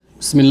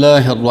بسم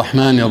الله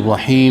الرحمن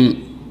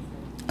الرحيم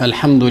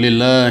الحمد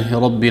لله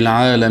رب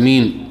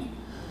العالمين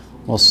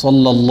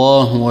وصلى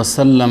الله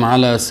وسلم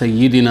على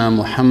سيدنا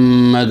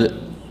محمد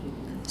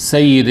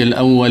سيد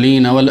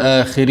الأولين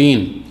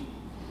والآخرين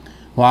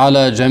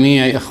وعلى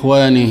جميع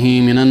إخوانه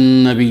من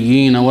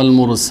النبيين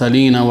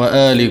والمرسلين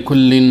وآل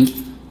كل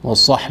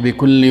وصحب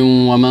كل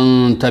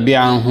ومن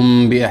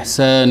تبعهم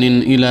بإحسان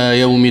إلى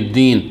يوم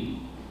الدين.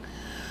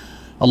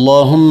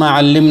 اللهم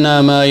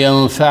علمنا ما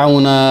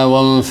ينفعنا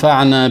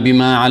وانفعنا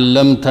بما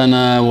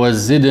علمتنا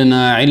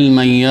وزدنا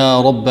علما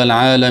يا رب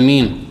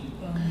العالمين.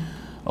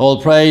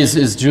 All praise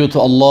is due to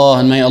Allah,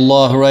 and may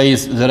Allah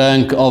raise the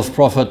rank of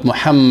Prophet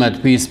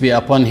Muhammad, peace be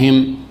upon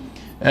him,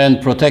 and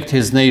protect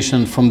his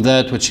nation from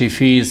that which he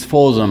fears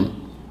for them.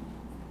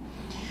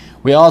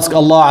 We ask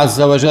Allah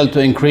Azza wa Jal to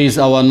increase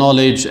our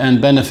knowledge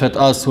and benefit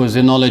us with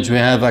the knowledge we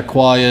have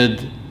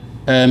acquired.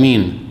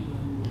 Ameen.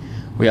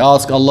 We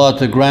ask Allah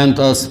to grant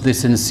us the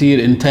sincere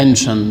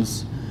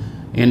intentions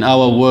in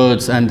our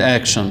words and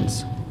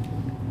actions.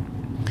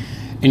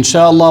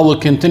 Inshallah, we'll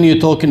continue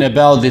talking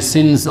about the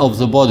sins of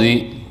the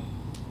body,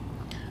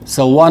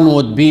 so one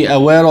would be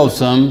aware of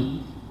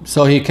them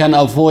so he can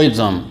avoid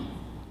them.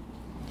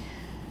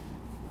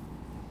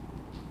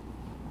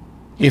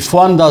 If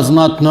one does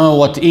not know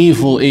what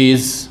evil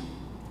is,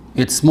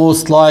 it's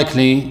most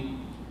likely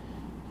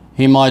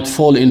he might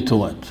fall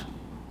into it.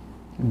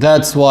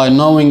 That's why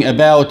knowing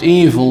about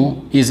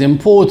evil is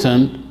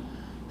important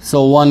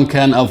so one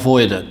can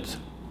avoid it.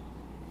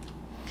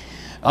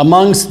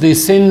 Amongst the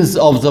sins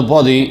of the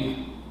body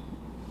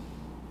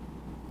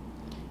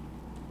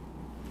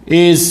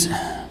is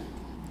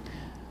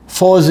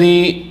for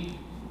the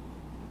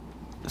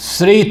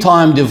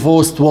 3-time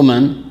divorced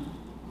woman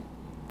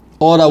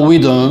or a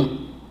widow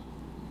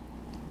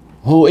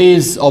who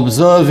is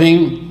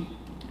observing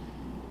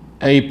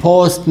a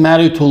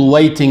post-marital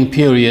waiting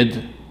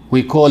period,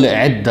 we call it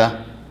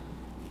iddah,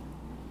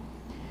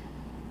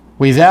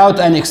 without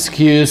an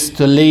excuse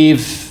to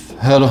leave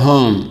her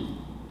home.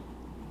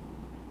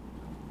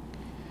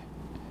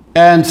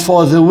 And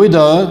for the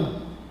widow,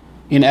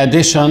 in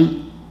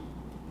addition,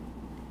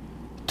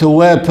 to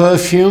wear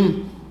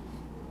perfume,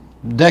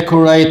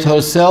 decorate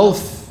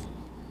herself,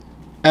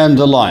 and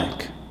the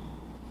like.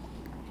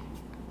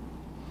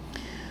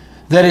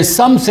 There is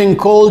something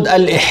called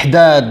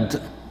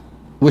al-ihdad,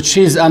 which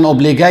is an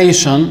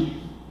obligation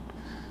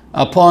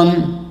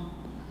upon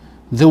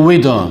the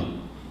widow.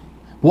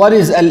 What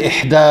is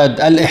al-ihdad?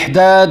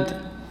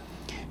 Al-ihdad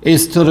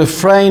is to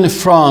refrain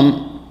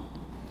from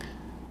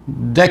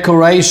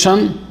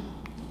decoration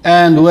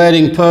and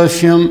wearing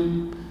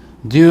perfume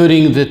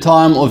during the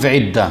time of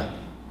iddah.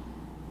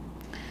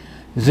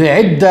 The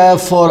iddah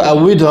for a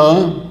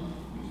widow,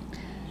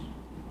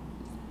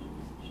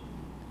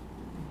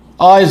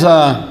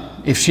 either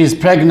if she's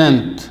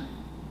pregnant,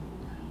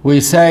 we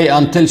say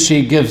until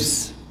she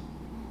gives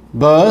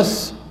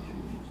birth,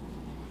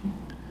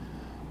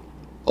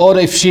 or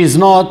if she's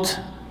not,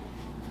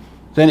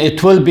 then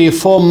it will be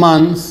 4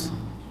 months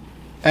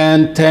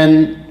and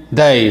 10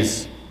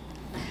 days.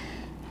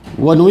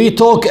 When we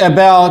talk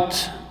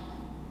about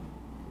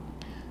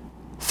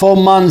 4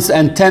 months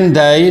and 10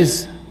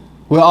 days,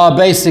 we are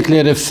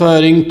basically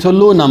referring to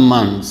lunar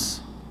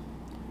months,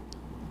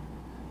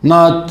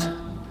 not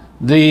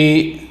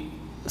the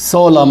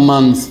solar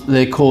months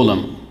they call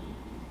them.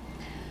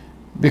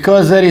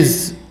 Because there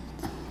is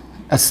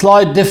a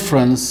slight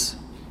difference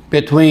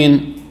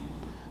between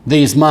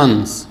these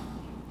months.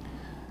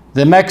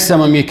 The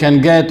maximum you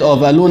can get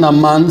of a lunar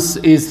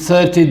month is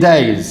 30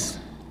 days,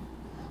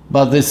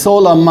 but the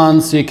solar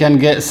months you can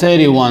get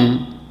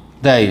 31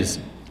 days,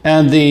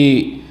 and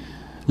the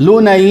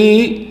lunar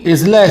year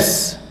is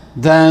less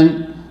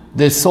than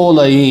the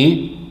solar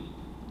year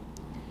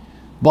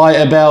by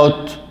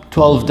about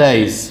 12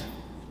 days.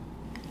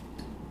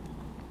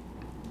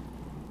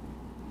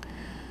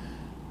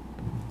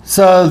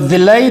 So the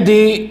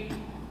lady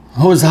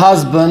whose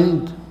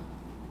husband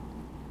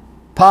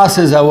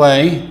passes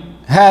away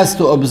has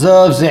to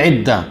observe the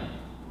iddah.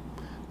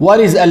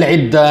 What is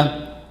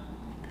al-iddah?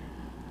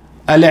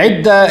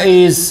 Al-iddah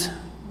is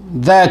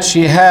that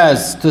she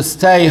has to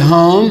stay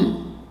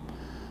home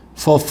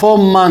for 4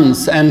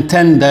 months and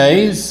 10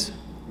 days,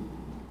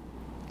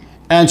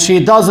 and she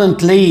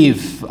doesn't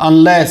leave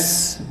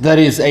unless there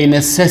is a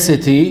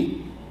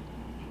necessity,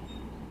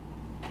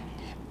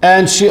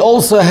 and she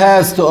also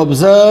has to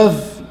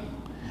observe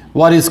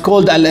what is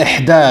called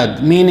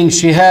al-ihdad, meaning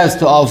she has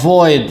to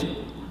avoid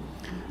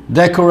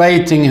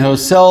decorating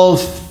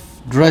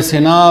herself,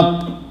 dressing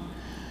up,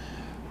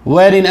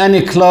 wearing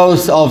any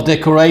clothes of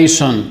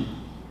decoration.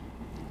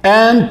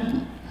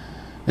 And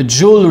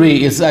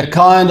jewelry is a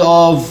kind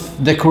of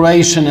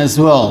decoration as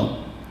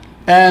well.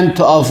 And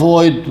to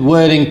avoid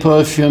wearing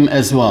perfume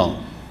as well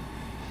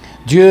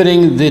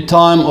during the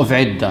time of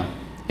iddah.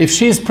 If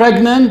she's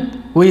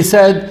pregnant, we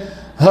said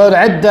her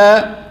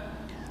iddah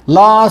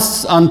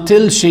lasts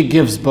until she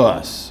gives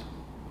birth.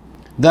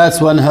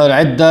 That's when her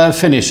iddah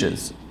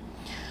finishes.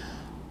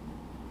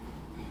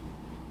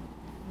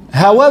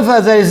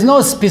 However, there is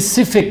no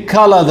specific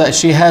color that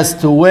she has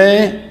to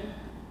wear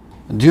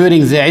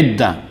during the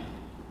iddah.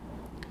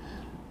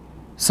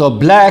 So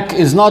black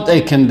is not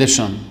a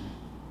condition.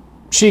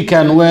 She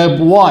can wear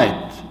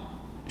white,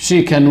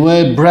 she can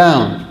wear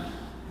brown,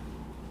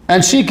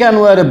 and she can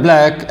wear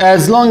black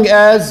as long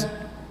as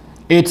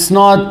it's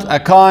not a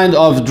kind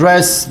of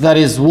dress that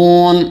is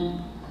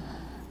worn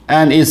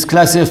and is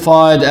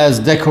classified as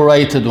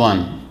decorated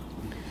one.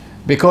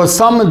 Because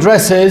some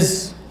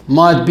dresses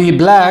might be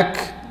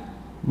black,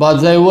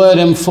 but they wear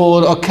them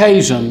for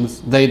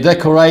occasions, they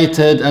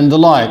decorated and the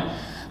like.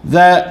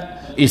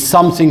 That is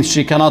something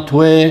she cannot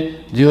wear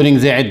during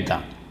the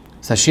iddah.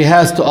 So she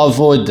has to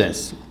avoid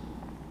this.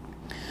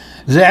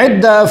 The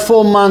iddah,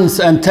 4 months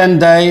and 10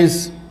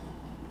 days,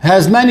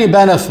 has many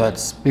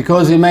benefits,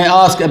 because you may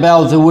ask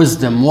about the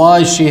wisdom,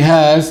 why she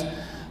has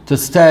to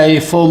stay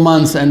 4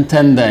 months and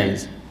 10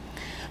 days.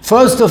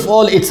 First of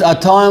all, it's a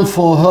time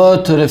for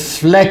her to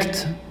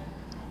reflect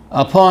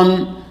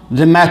upon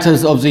the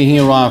matters of the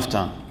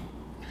hereafter.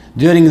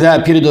 During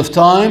that period of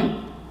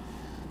time,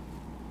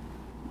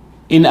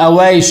 in a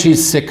way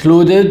she's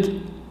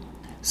secluded,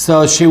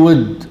 so she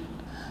would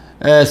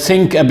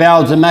think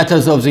about the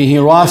matters of the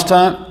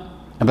hereafter,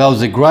 about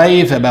the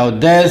grave, about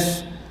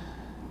death.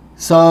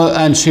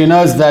 And she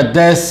knows that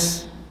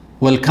death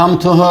will come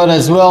to her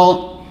as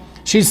well.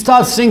 She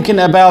starts thinking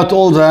about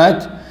all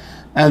that,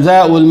 and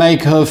that will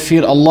make her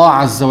fear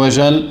Allah Azza wa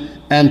Jal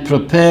and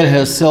prepare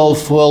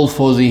herself well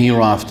for the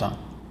hereafter.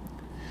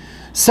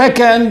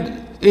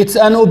 Second, it's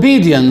an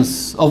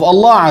obedience of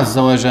Allah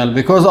Azza wa Jal,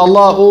 because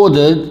Allah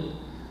ordered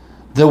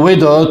the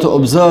widow to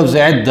observe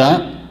the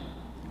iddah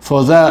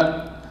for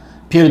that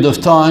period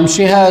of time.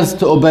 She has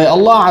to obey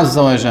Allah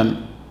Azza wa Jal.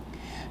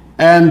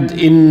 And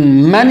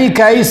in many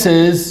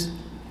cases,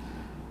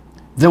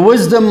 the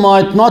wisdom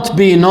might not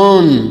be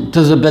known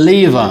to the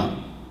believer,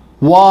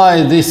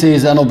 why this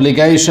is an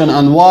obligation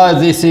and why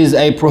this is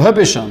a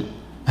prohibition.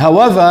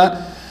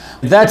 However,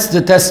 that's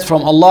the test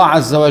from Allah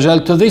Azza wa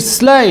Jal to this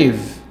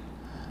slave,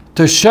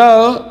 to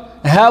show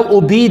how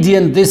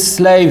obedient this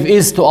slave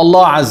is to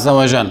Allah Azza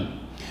wa Jal.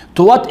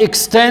 To what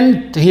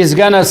extent he's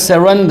gonna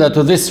surrender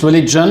to this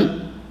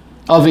religion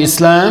of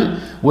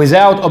Islam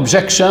without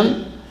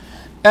objection,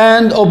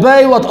 and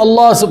obey what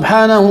Allah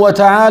subhanahu wa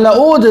ta'ala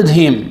ordered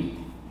him.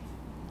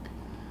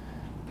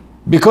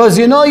 Because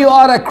you know you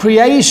are a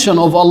creation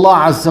of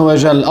Allah Azza wa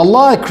Jal.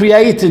 Allah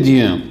created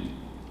you.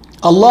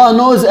 Allah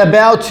knows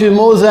about you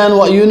more than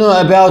what you know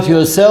about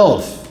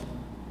yourself.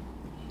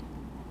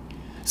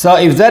 So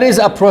if there is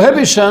a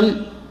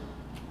prohibition,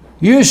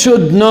 you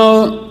should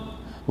know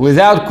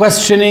without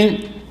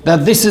questioning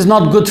that this is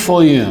not good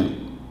for you,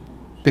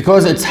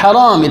 because it's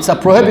haram, it's a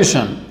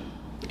prohibition,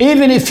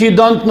 even if you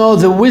don't know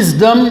the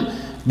wisdom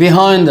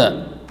behind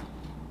it.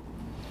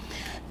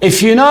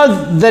 If you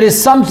know there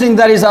is something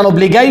that is an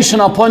obligation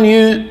upon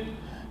you,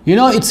 you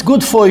know it's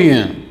good for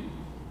you.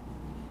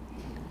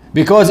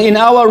 Because in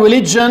our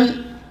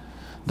religion,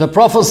 the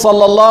Prophet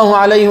sallallahu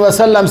alaihi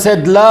wasallam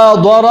said, "La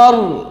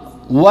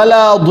darar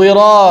wala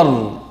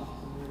dirar."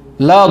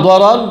 La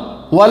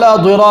darar wala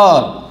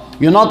dirar.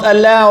 You're not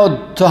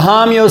allowed to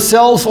harm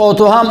yourself or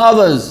to harm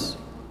others,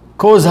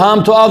 cause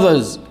harm to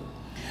others.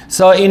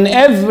 So in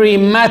every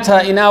matter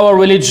in our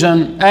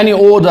religion, any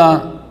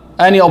order,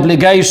 any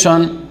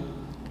obligation,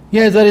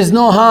 there is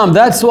no harm.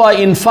 That's why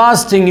in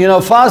fasting,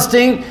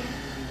 fasting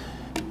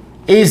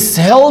is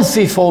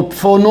healthy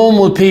for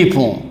normal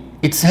people.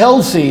 It's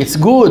healthy, it's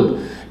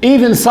good.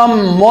 Even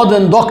some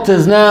modern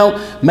doctors now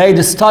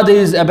made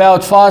studies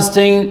about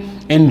fasting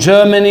in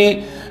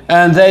Germany,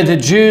 and they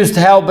deduced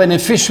how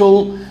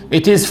beneficial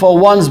it is for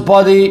one's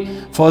body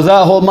for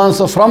the whole month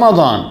of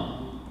Ramadan.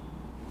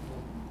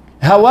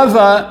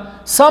 However,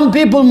 some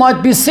people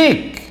might be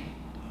sick,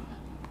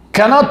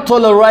 cannot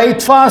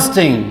tolerate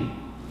fasting.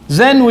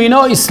 Then we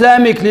know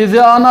Islamically they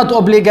are not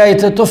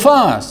obligated to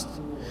fast.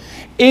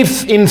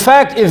 If in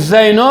fact, if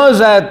they know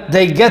that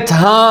they get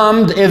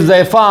harmed if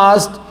they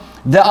fast,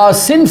 they are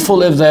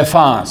sinful if they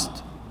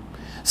fast.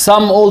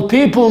 Some old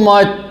people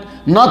might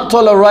not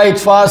tolerate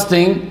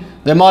fasting,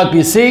 they might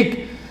be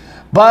sick,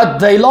 but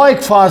they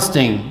like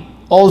fasting.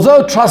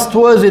 Although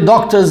trustworthy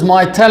doctors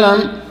might tell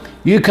them,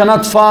 you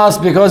cannot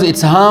fast because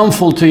it's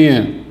harmful to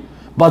you,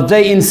 but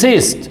they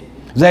insist.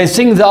 They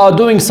think they are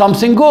doing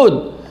something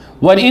good,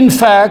 when in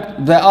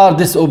fact they are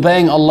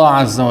disobeying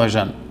Allah Azza wa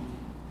Jal.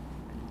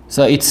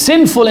 So it's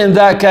sinful in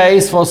that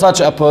case for such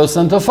a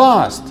person to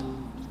fast.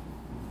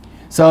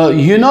 So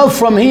you know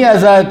from here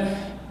that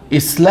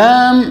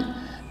Islam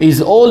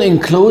is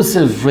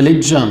all-inclusive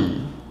religion.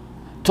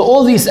 To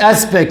all these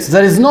aspects,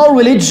 there is no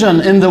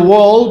religion in the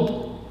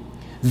world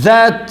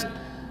that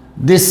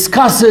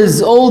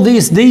discusses all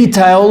these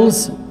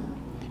details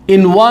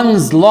in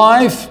one's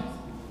life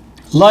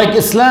like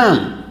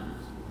Islam.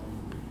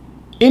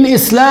 In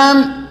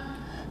Islam,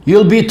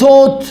 you'll be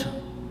taught,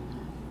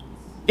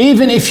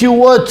 even if you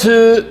were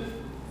to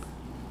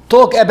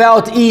talk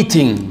about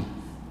eating,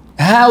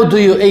 how do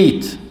you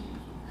eat?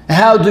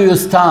 How do you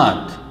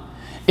start?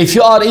 If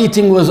you are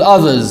eating with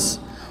others,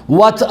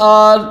 what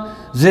are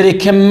the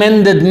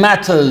recommended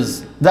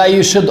matters that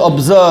you should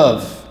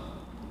observe.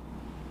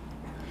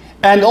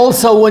 And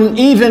also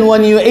even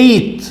when you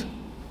eat,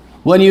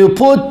 when you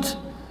put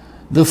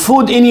the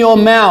food in your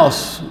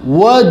mouth,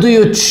 where do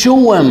you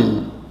chew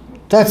them?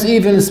 That's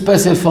even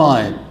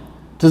specified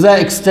to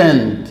that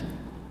extent.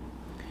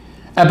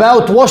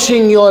 About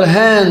washing your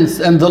hands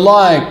and the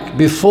like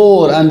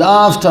before and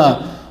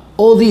after,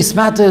 all these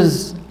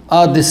matters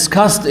are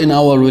discussed in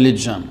our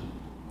religion.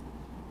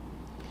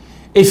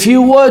 If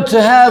you were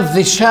to have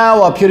the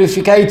shower,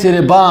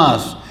 purificatory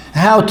bath,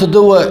 how to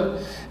do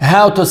it,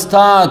 how to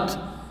start,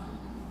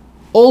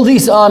 all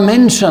these are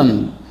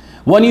mentioned.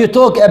 When you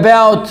talk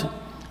about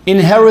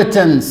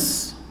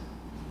inheritance,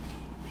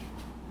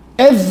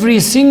 every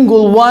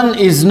single one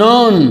is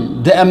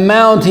known, the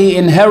amount he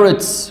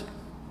inherits.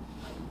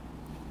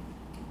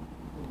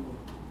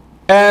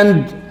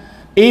 And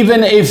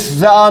even if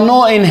there are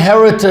no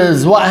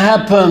inheritors, what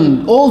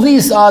happened? All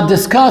these are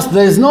discussed.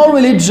 There is no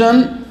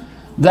religion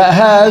that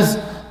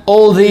has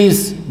all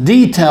these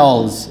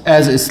details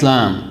as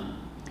Islam.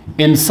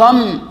 In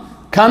some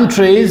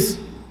countries,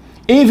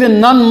 even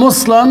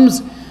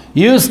non-Muslims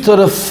used to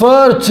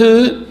refer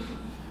to,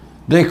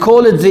 they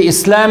call it the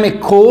Islamic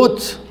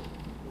court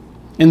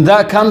in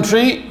that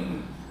country,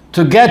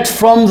 to get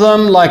from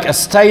them like a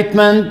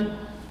statement,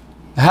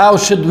 how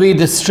should we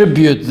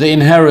distribute the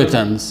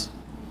inheritance?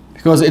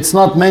 Because it's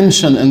not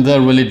mentioned in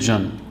their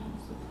religion.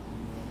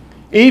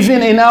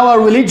 Even in our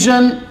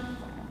religion,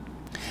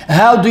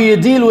 how do you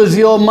deal with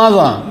your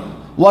mother?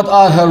 What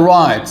are her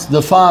rights?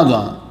 The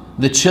father,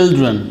 the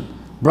children,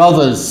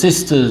 brothers,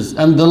 sisters,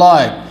 and the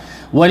like.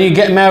 When you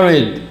get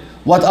married,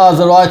 what are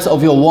the rights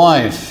of your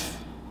wife?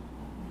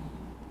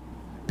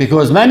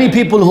 Because many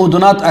people who do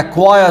not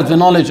acquire the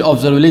knowledge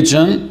of the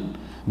religion,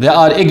 they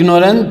are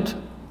ignorant.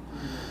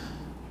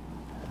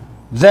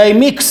 They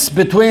mix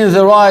between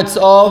the rights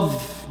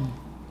of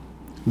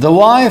the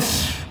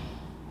wife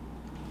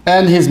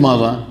and his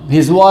mother,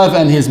 his wife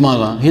and his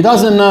mother. He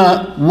doesn't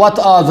know what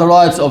are the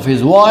rights of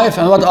his wife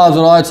and what are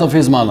the rights of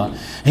his mother.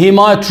 He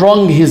might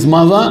wrong his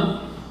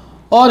mother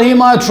or he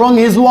might wrong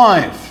his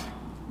wife.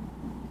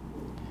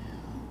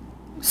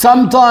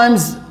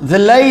 Sometimes the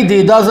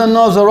lady doesn't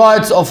know the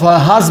rights of her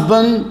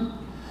husband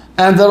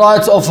and the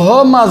rights of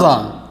her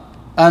mother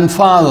and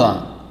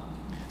father.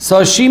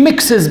 So she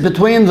mixes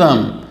between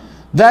them.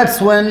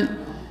 That's when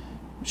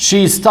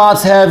she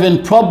starts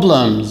having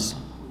problems.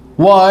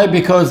 Why?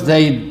 Because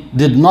they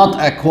did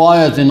not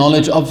acquire the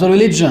knowledge of the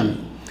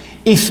religion.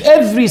 If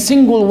every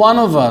single one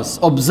of us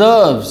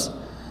observes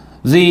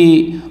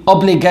the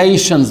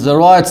obligations, the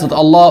rights that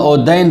Allah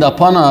ordained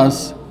upon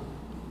us,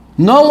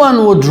 no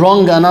one would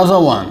wrong another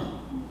one.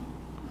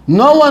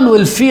 No one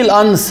will feel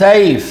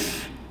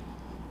unsafe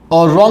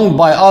or wronged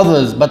by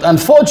others. But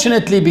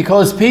unfortunately,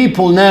 because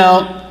people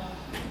now,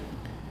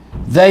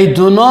 they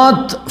do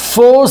not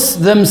force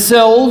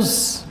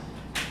themselves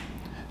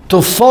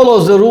to follow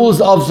the rules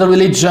of the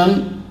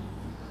religion.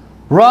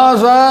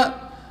 Rather,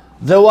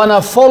 they want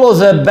to follow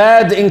their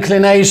bad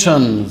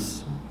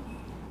inclinations.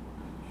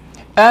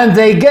 And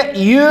they get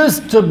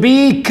used to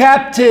be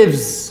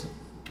captives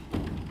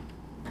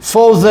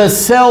for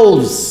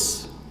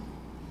themselves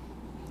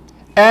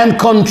and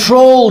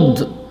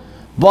controlled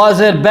by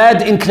their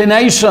bad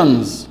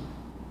inclinations,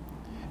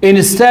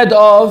 instead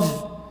of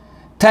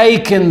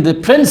taking the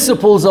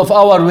principles of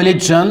our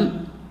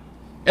religion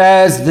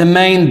as the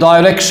main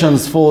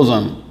directions for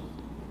them.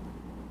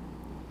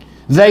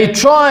 They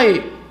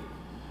try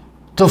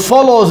to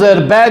follow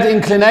their bad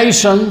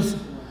inclinations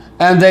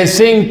and they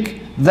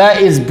think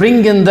that is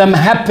bringing them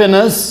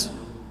happiness,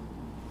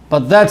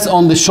 but that's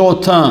on the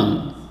short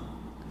term.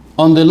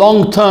 On the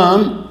long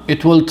term,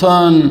 it will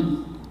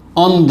turn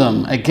on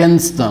them,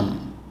 against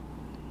them.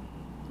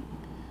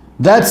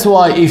 That's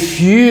why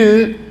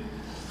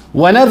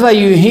whenever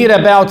you hear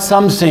about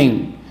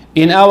something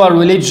in our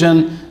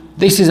religion,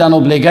 this is an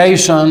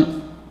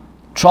obligation,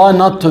 try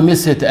not to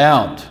miss it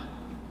out.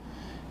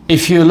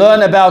 If you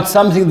learn about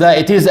something that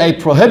it is a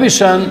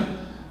prohibition,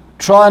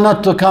 try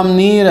not to come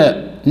near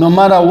it, no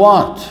matter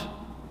what.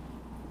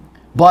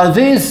 By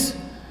this,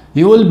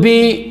 you will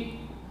be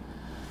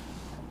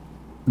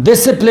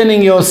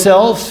disciplining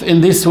yourself in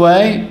this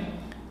way,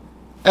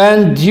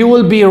 and you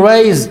will be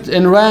raised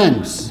in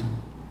ranks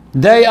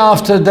day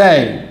after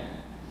day.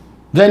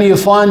 Then you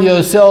find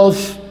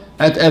yourself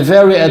at a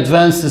very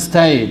advanced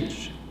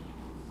stage.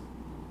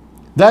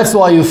 That's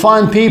why you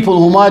find people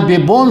who might be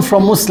born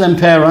from Muslim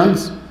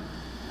parents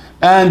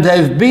and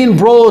they've been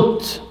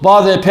brought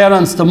by their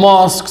parents to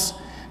mosques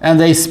and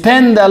they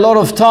spend a lot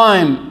of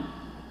time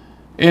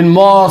in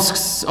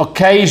mosques,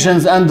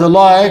 occasions and the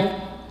like,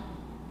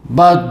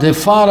 but they're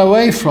far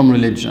away from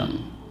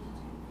religion.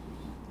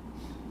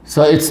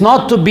 So it's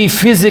not to be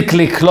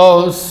physically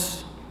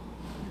close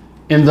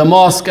in the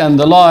mosque and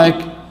the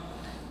like.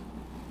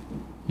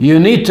 You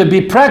need to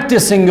be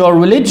practicing your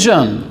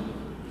religion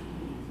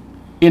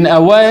in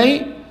a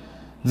way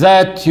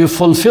that you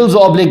fulfill the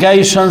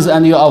obligations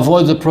and you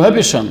avoid the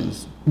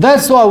prohibitions.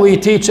 That's why we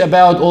teach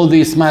about all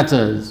these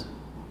matters.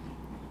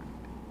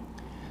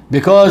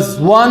 Because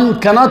one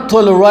cannot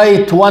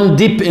tolerate one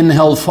dip in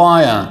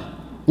hellfire.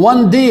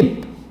 One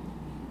dip.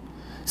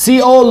 See,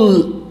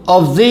 all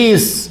of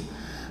these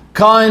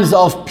kinds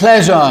of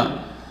pleasure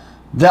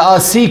they are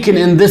seeking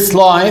in this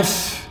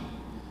life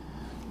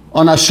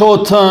on a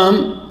short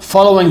term,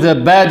 following their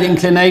bad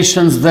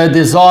inclinations, their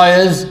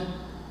desires,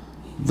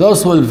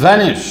 those will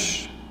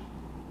vanish.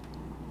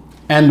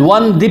 And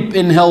one dip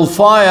in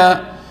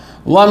hellfire,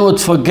 one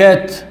would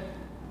forget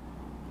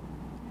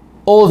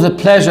all the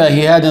pleasure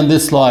he had in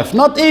this life.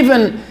 Not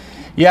even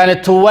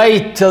to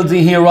wait till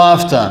the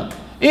hereafter.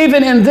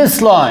 Even in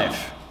this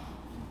life.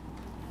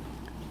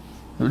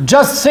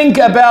 Just think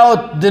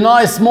about the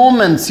nice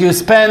moments you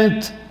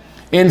spent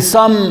in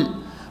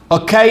some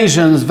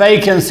occasions,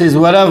 vacancies,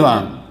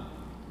 whatever.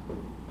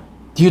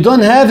 You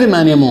don't have him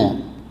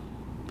anymore.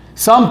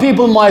 Some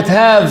people might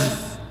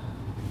have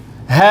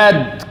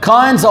had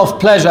kinds of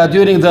pleasure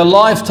during their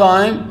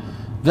lifetime.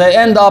 They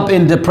end up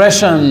in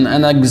depression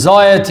and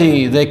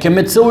anxiety. They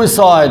commit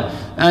suicide,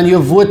 and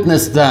you've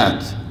witnessed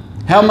that.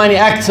 How many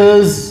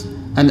actors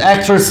and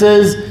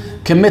actresses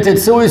committed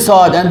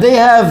suicide, and they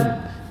have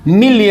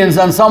millions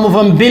and some of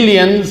them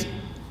billions,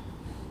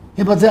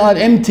 but they are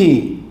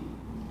empty.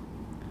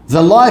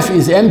 The life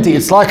is empty.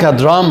 It's like a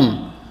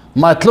drum.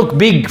 Might look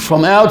big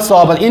from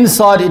outside, but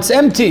inside it's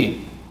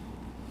empty.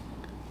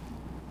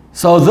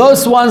 So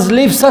those ones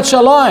live such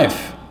a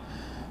life.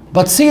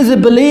 But see the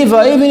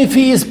believer, even if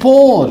he is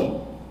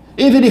poor,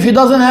 even if he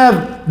doesn't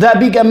have that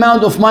big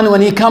amount of money,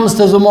 when he comes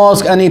to the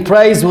mosque and he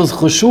prays with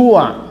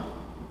khushu',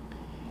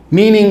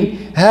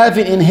 meaning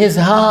having in his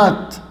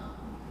heart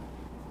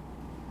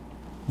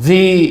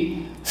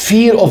the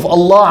fear of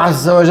Allah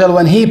Azza wa Jal,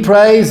 when he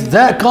prays,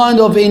 that kind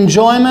of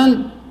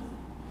enjoyment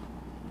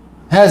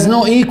has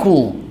no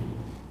equal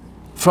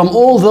from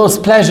all those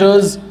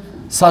pleasures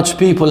such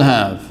people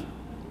have.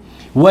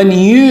 When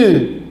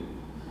you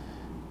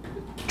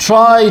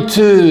try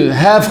to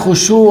have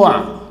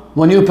khushu',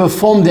 when you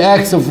perform the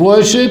acts of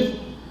worship,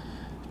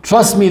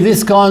 trust me,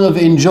 this kind of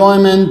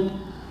enjoyment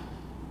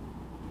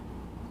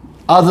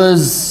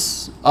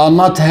others are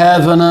not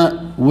having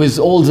it with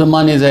all the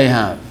money they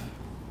have.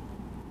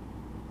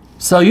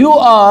 So you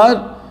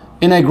are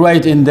in a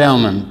great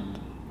endowment.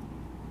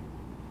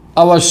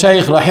 Our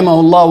Shaykh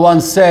rahimahullah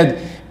once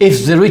said,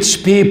 if the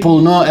rich people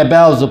know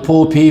about the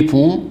poor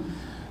people,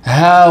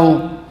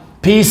 how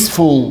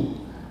peaceful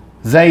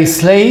they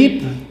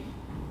sleep,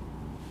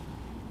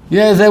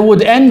 they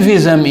would envy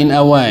them in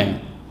a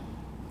way.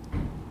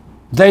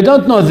 They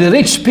don't know. The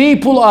rich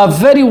people are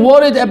very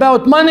worried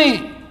about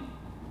money,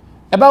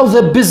 about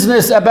the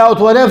business,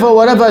 about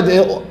whatever.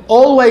 They're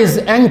always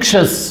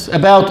anxious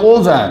about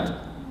all that.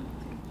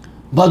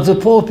 But the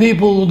poor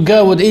people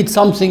would eat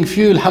something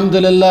few,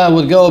 alhamdulillah,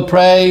 would go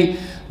pray,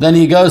 then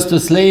he goes to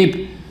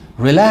sleep,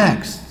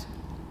 relaxed,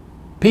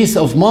 peace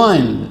of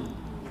mind.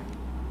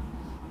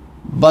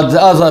 But the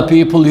other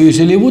people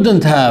usually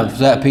wouldn't have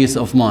that peace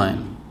of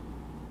mind.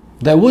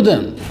 They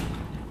wouldn't.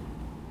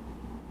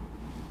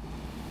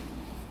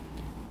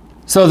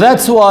 So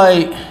that's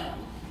why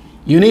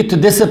you need to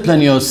discipline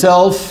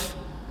yourself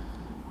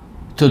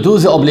to do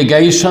the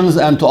obligations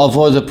and to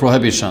avoid the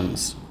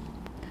prohibitions.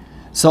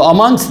 So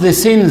amongst the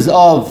sins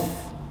of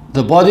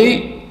the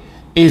body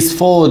is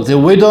for the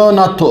widow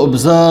not to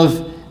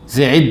observe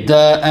the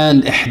iddah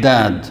and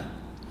ihdad.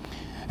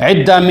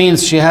 Iddah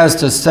means she has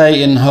to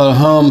stay in her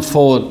home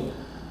for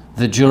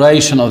the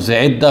duration of the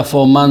iddah,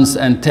 4 months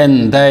and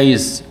 10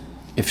 days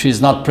if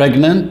she's not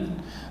pregnant.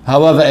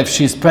 However, if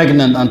she's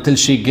pregnant until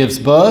she gives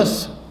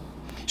birth,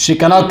 she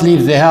cannot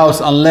leave the house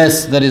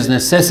unless there is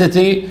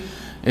necessity.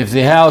 If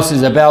the house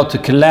is about to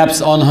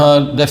collapse on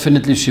her,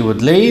 definitely she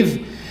would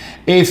leave.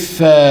 If,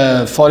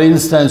 for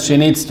instance, she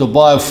needs to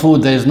buy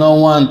food, there is no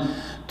one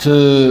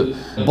to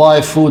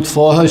buy food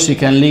for her, she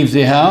can leave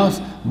the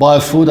house, buy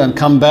food and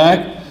come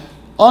back.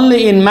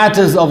 Only in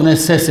matters of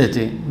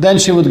necessity, then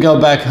she would go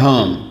back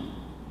home.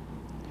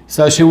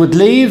 So she would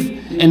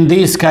leave in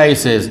these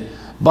cases.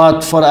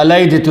 But for a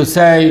lady to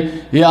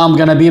say, I'm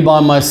going to be by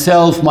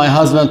myself, my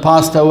husband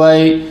passed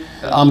away,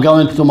 I'm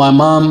going to my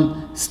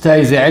mom,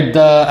 stay the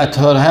iddah at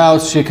her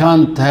house, she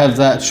can't have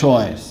that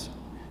choice.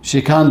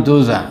 She can't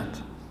do that.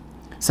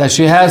 So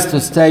she has to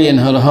stay in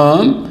her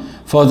home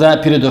for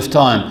that period of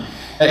time.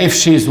 If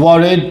she's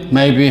worried,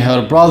 maybe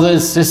her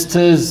brothers,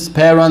 sisters,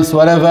 parents,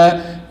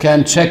 whatever,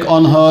 can check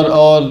on her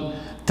or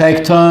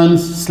take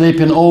turns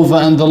sleeping over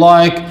and the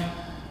like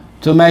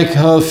to make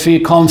her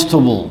feel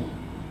comfortable.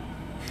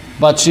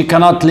 But she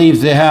cannot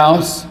leave the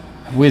house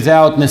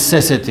without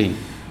necessity.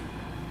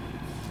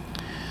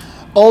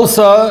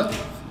 Also,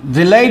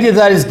 the lady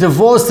that is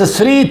divorced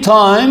 3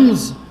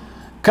 times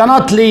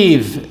cannot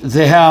leave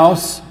the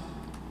house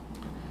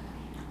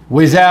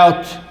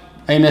without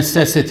a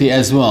necessity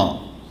as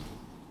well.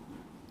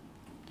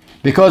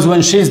 Because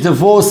when she's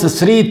divorced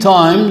 3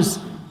 times,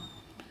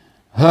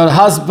 her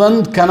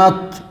husband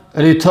cannot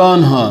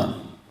return her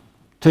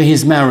to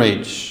his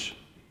marriage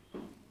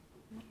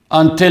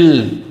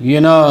until,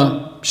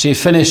 she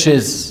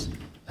finishes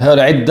her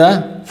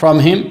iddah from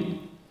him.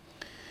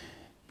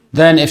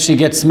 Then if she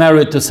gets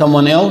married to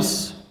someone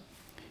else,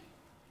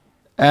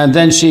 and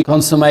then she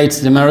consummates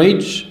the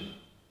marriage,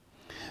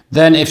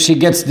 then if she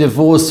gets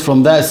divorced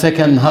from that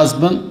second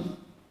husband,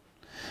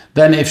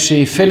 then if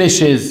she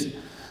finishes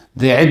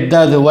the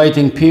iddah, the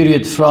waiting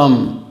period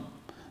from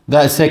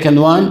that second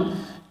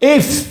one,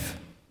 if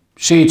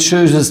she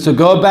chooses to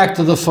go back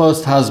to the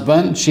first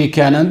husband, she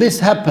can, and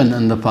this happened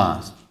in the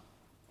past.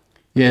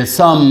 Yes,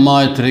 some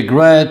might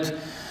regret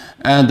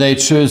and they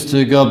choose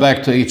to go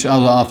back to each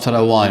other after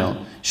a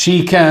while.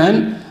 She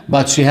can,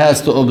 but she has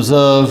to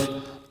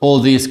observe all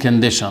these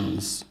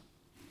conditions.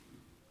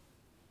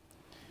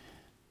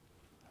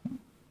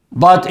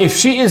 But if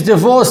she is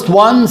divorced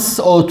once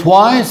or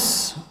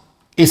twice,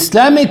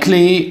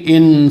 Islamically,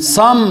 in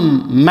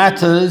some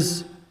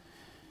matters,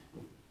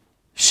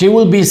 she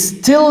will be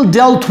still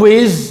dealt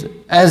with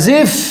as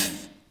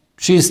if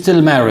she is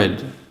still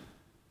married.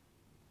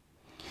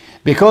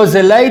 Because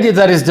a lady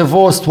that is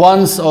divorced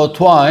once or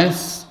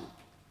twice,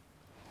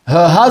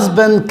 her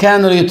husband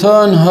can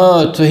return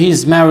her to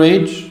his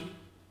marriage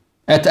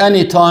at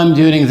any time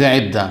during the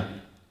iddah.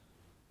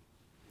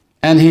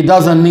 And he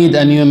doesn't need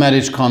a new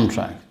marriage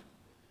contract.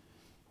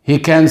 He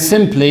can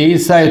simply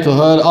say to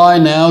her, I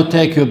now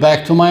take you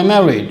back to my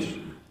marriage.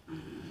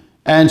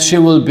 And she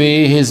will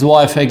be his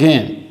wife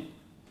again.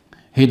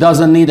 He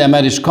doesn't need a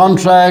marriage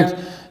contract.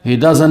 He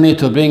doesn't need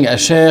to bring a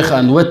sheikh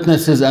and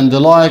witnesses and the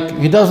like.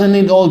 He doesn't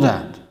need all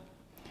that.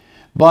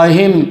 By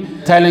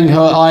him telling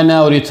her, I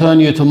now return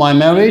you to my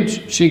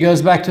marriage, she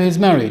goes back to his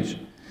marriage.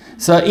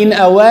 So in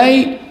a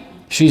way,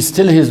 she's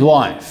still his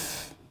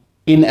wife.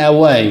 In a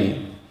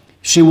way,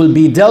 she will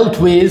be dealt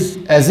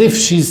with as if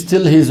she's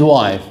still his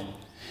wife.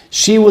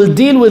 She will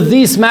deal with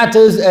these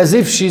matters as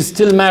if she's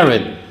still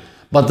married.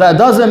 But that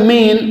doesn't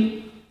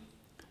mean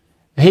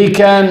he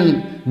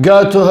can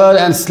go to her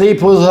and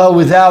sleep with her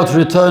without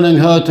returning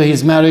her to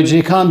his marriage.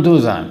 He can't do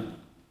that.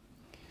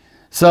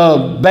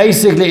 So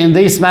basically in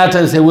these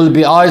matters he will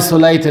be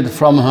isolated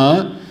from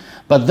her.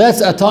 But that's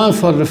a time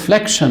for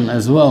reflection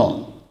as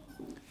well.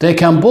 They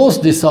can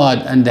both decide,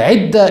 and the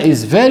iddah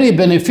is very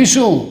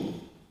beneficial.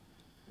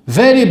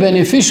 Very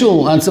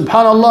beneficial. And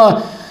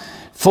subhanAllah,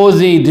 for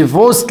the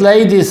divorced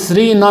lady,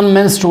 3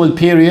 non-menstrual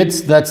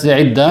periods, that's the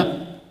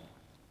iddah.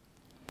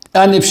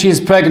 And if she's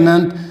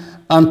pregnant,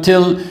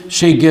 until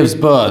she gives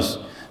birth.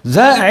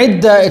 That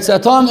iddah, it's a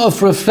time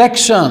of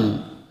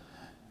reflection.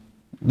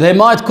 They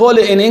might call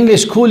it in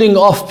English cooling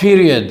off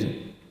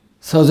period.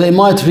 So they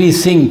might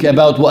rethink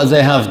about what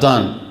they have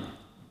done.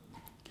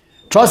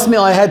 Trust me,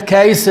 I had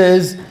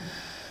cases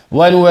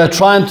when we're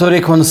trying to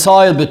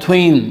reconcile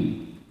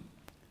between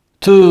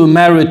 2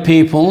 married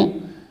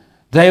people.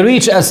 They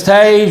reach a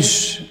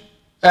stage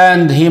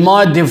and he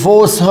might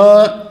divorce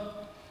her,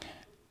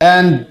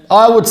 and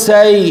I would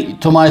say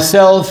to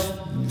myself,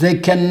 they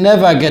can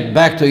never get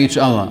back to each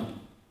other.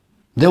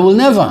 They will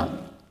never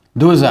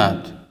do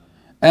that.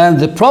 And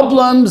the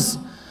problems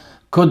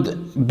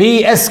could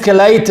be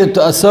escalated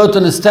to a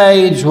certain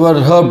stage where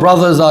her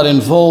brothers are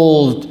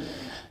involved,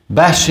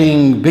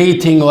 bashing,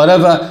 beating,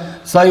 whatever.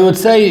 So you would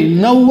say,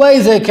 no way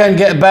they can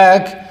get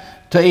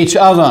back to each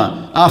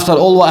other after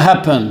all what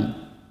happened.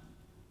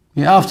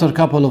 Yeah, after a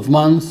couple of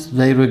months,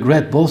 they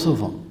regret, both of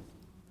them.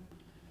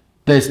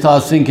 They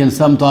start thinking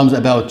sometimes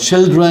about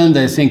children,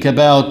 they think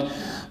about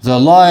their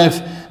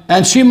life,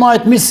 and she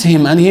might miss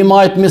him and he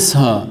might miss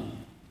her.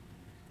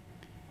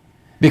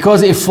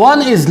 Because if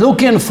one is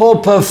looking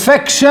for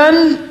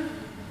perfection,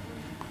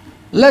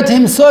 let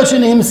him search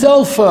in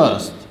himself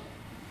first.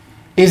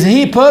 Is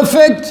he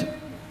perfect?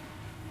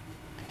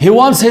 He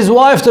wants his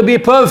wife to be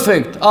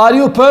perfect. Are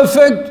you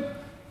perfect?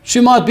 She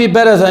might be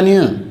better than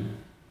you.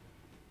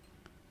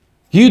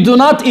 You do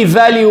not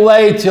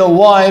evaluate your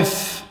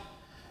wife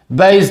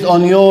based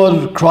on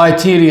your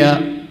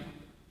criteria.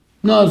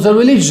 No, the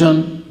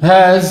religion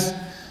has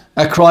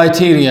a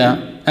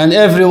criteria and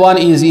everyone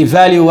is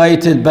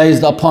evaluated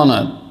based upon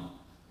it.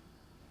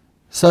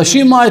 So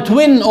she might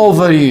win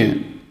over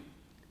you.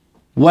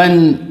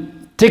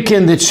 When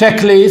ticking the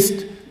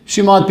checklist,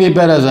 she might be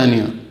better than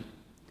you.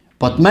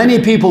 But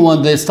many people,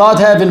 when they start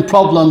having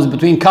problems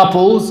between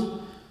couples,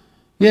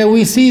 yeah,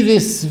 we see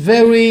this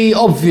very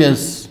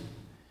obvious.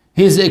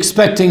 He's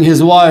expecting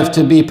his wife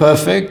to be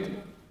perfect,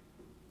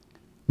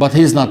 but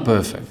he's not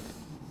perfect.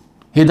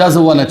 He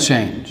doesn't want to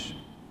change.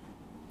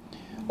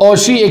 Or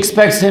she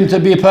expects him to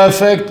be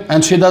perfect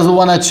and she doesn't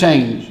want to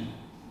change.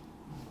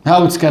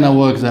 How it's going to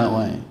work that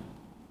way?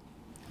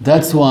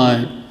 That's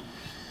why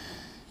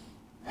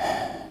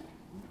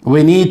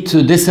we need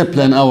to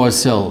discipline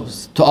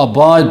ourselves to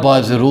abide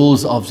by the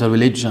rules of the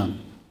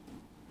religion,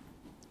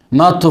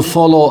 not to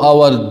follow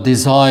our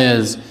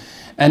desires.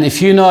 And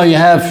if you know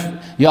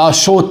you are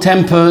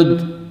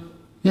short-tempered,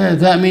 yeah,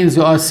 that means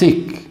you are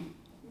sick.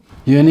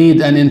 You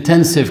need an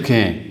intensive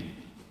care.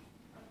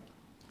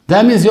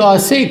 That means you are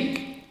sick.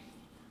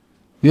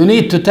 You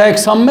need to take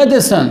some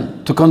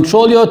medicine to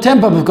control your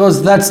temper,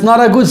 because that's not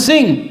a good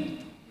thing.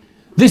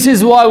 This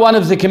is why one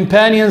of the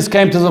companions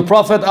came to the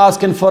Prophet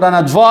asking for an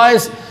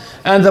advice,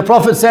 and the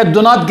Prophet said,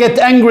 do not get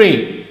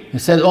angry. He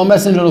said, O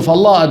Messenger of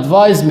Allah,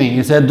 advise me.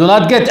 He said, do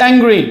not get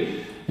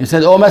angry. He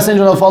said, O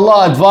Messenger of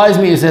Allah, advise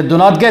me. He said, do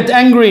not get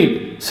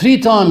angry. 3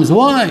 times.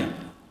 Why?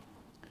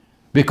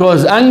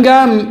 Because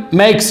anger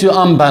makes you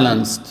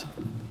unbalanced.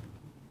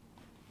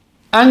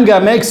 Anger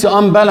makes you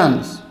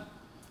unbalanced.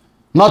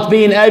 Not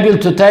being able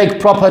to take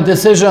proper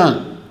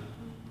decision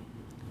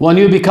when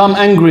you become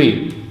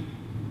angry.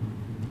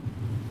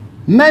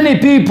 Many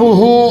people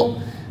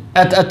who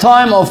at a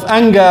time of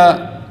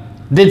anger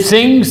did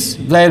things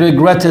they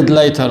regretted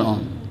later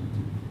on.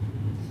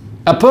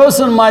 A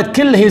person might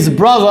kill his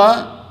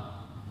brother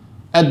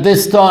at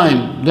this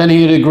time, then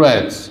he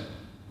regrets.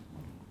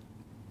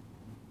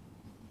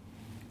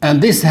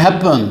 And this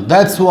happened.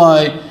 That's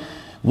why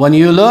when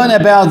you learn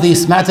about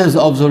these matters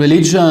of the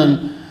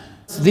religion,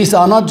 these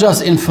are not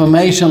just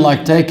information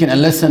like taking a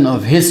lesson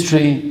of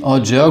history or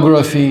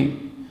geography.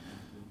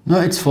 No,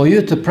 it's for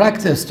you to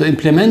practice, to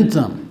implement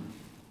them.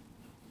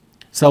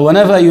 So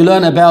whenever you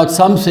learn about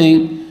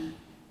something,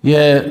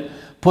 you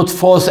put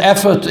forth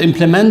effort to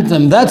implement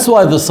them. That's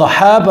why the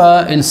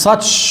Sahaba, in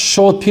such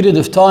short period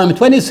of time,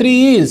 23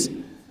 years,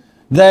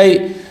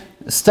 they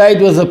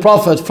stayed with the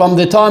Prophet from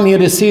the time he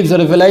received the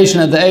revelation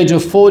at the age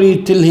of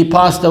 40 till he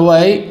passed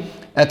away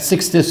at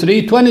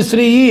 63,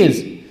 23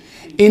 years.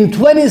 In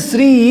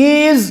 23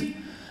 years,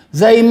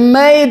 they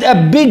made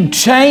a big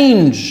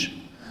change.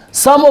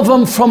 Some of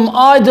them from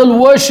idol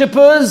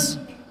worshippers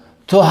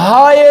to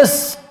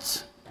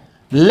highest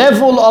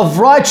level of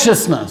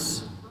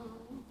righteousness.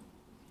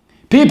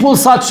 People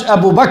such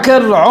Abu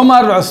Bakr,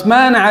 Umar,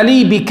 Uthman,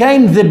 Ali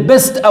became the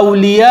best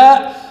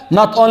awliya,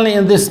 not only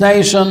in this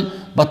nation,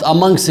 but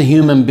amongst the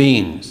human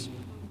beings.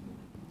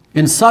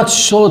 In such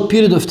short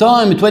period of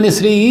time,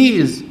 23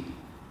 years.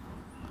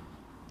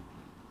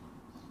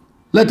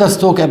 Let us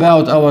talk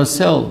about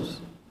ourselves.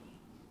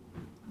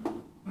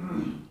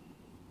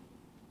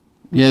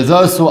 Yeah,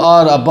 those who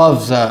are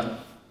above the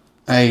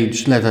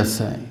age, let us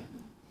say,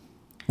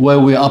 where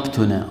we're up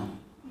to now,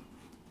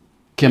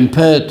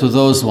 compared to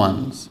those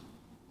ones.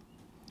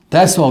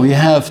 That's why we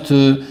have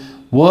to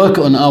work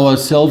on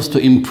ourselves to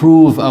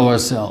improve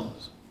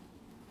ourselves.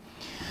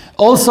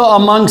 Also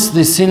amongst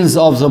the sins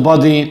of the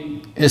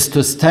body is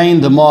to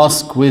stain the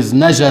mosque with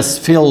najas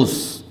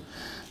filth,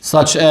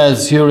 such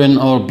as urine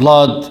or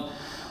blood,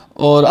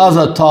 or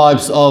other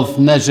types of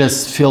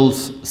najas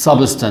filth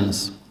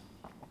substance.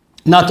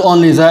 Not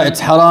only that, it's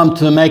haram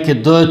to make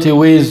it dirty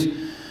with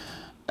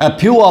a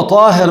pure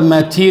tahir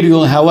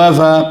material.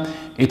 However,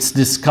 it's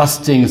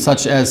disgusting,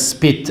 such as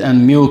spit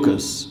and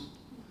mucus.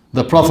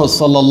 The Prophet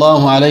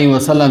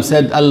ﷺ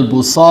said,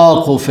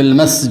 Al-busaqu fil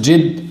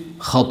masjid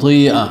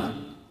khati'ah.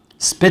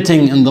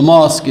 Spitting in the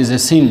mosque is a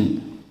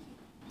sin.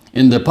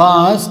 In the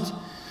past,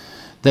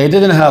 they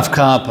didn't have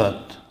carpet.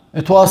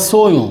 It was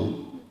soil.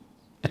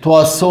 It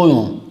was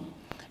soil.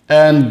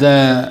 And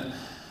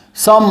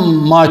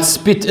some might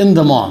spit in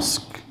the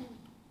mosque.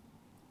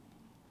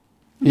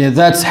 Yeah,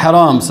 that's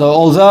haram. So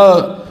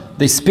although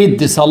the spit,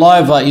 the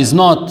saliva is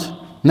not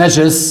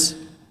najas,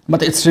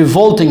 but it's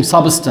revolting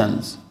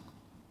substance.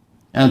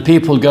 And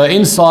people go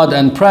inside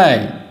and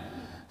pray.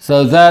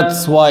 So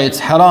that's why it's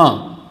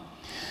haram.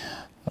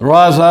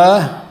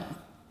 Rather,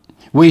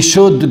 we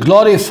should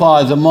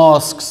glorify the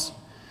mosques,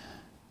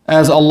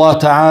 as Allah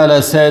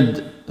Ta'ala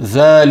said,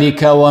 ذَلِكَ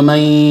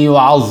وَمَنْ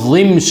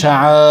يُعَظِّمْ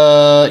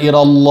شَعَائِرَ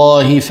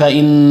اللَّهِ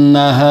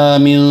فَإِنَّهَا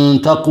مِنْ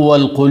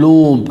تَقْوَى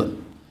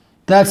الْقُلُوبِ.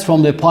 That's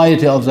from the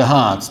piety of the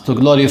hearts, to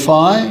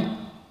glorify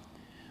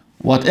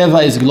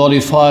whatever is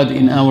glorified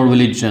in our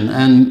religion.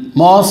 And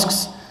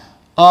mosques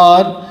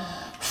are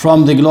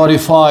from the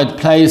glorified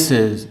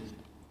places.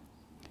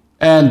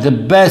 And the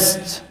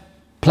best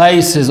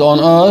places on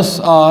earth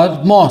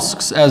are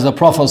mosques, as the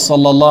Prophet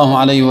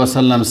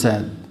ﷺ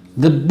said.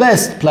 The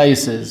best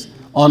places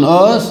on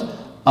earth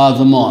are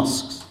the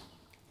mosques.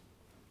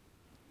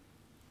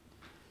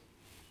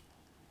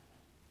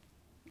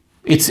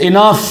 It's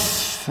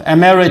enough a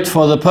merit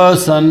for the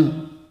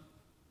person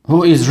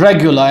who is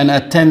regular in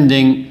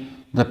attending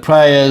the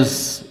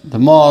prayers, the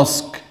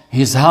mosque.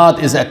 His heart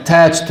is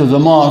attached to the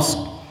mosque,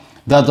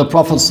 that the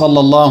Prophet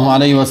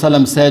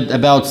ﷺ said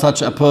about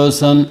such a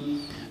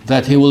person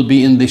that he will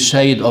be in the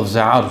shade of the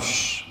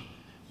Arsh,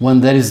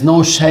 when there is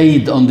no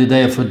shade on the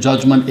day of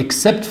judgment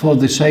except for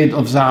the shade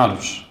of the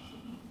Arsh.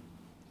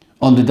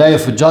 On the day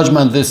of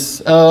judgment,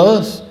 this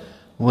earth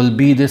will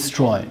be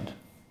destroyed.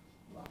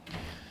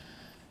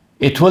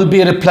 It will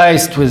be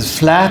replaced with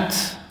flat,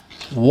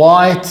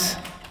 white,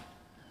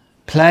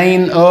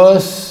 plain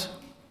earth,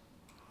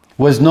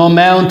 with no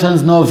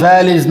mountains, no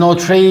valleys, no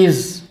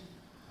trees,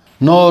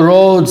 no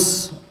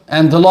roads,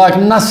 and the like,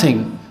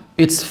 nothing.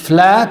 It's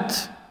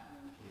flat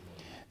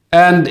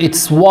and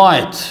it's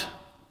white.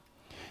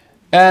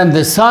 And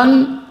the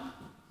sun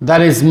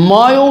that is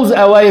miles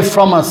away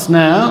from us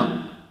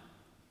now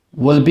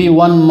will be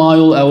 1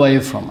 mile away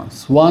from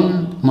us.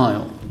 1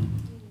 mile.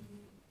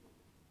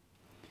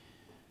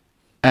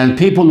 And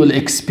people will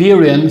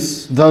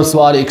experience, those who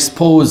are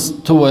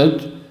exposed to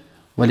it,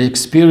 will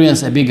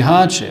experience a big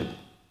hardship.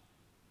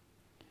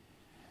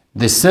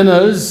 The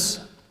sinners,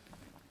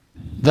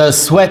 the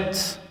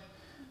sweat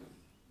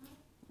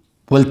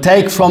will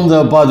take from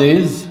their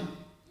bodies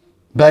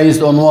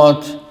based on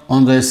what?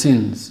 On their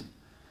sins.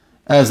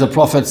 As the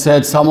Prophet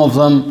said, some of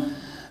them,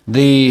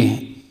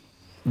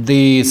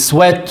 the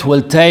sweat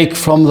will take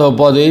from their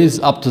bodies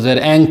up to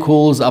their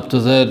ankles, up to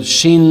their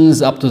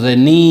shins, up to their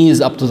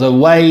knees, up to their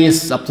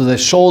waists, up to their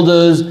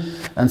shoulders,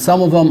 and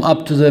some of them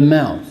up to their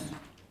mouth.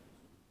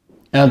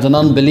 And the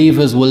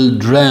non-believers will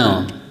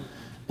drown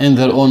in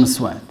their own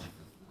sweat.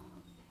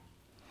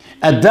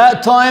 At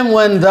that time,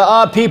 when there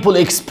are people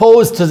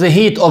exposed to the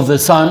heat of the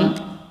sun,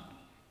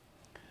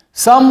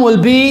 some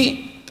will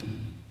be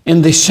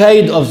in the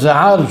shade of the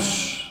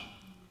Arsh.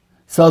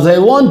 So they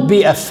won't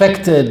be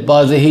affected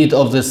by the heat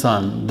of the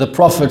sun. The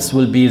prophets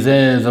will be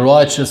there, the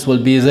righteous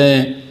will be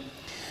there.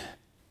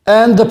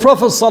 And the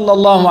Prophet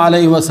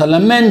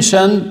ﷺ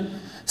mentioned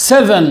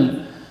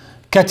 7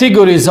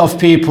 categories of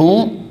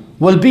people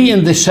will be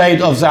in the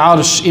shade of the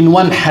Arsh in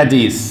one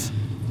hadith.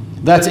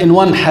 That's in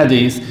one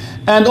hadith.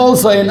 And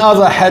also in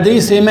other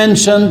hadiths he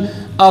mentioned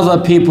other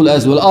people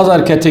as well,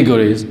 other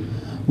categories.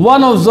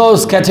 One of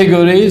those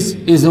categories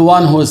is the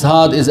one whose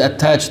heart is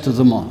attached to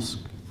the mosque.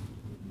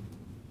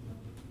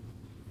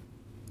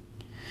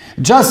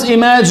 Just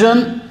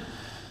imagine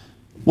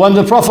when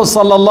the Prophet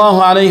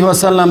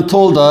ﷺ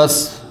told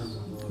us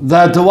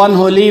that the one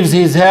who leaves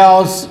his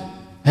house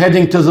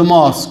heading to the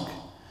mosque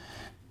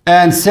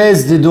and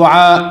says the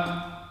dua,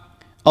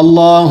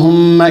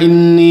 Allahumma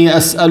inni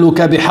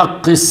as'aluka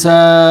bihaqqi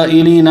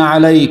as-sa'ilin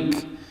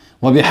alayk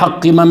wa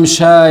bihaqqi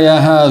mamshaya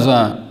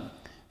hadha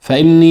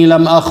فإني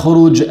لم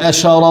أخرج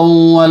أشرا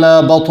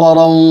ولا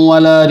بطرا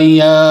ولا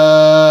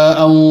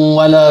رياء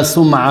ولا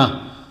سمعة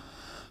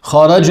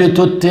خرجت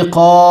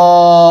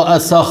اتقاء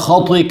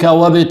سخطك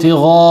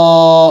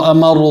وابتغاء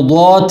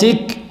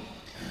مرضاتك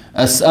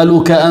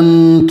أسألك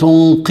أن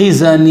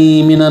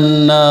تنقذني من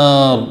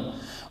النار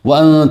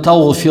وأن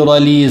تغفر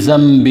لي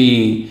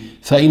ذنبي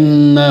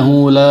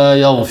فإنه لا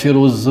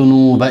يغفر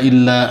الذنوب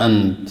إلا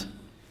أنت.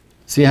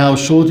 See how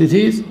short it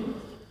is?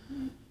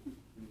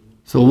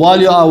 So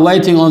while you are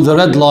waiting on the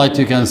red light,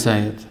 you can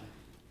say it.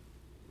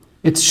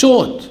 It's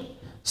short.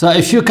 So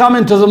if you come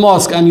into the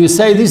mosque and you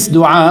say this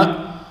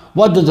dua,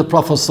 what did the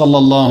Prophet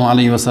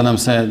ﷺ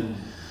said?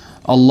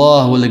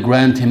 Allah will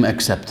grant him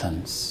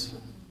acceptance.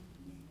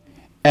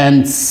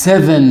 And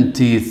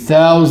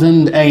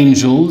 70,000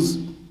 angels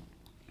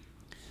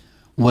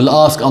will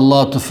ask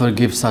Allah to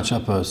forgive such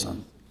a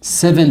person.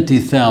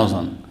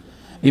 70,000.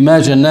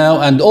 Imagine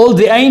now, and all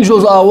the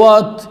angels are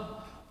what?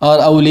 Are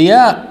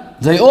awliya.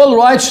 They all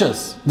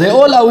righteous. They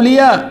all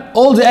awliya.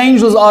 All the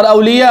angels are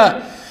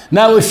awliya.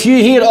 Now if you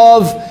hear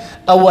of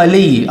a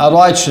wali, a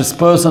righteous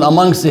person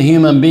amongst the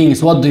human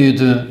beings, what do?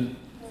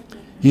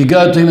 You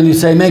go to him and you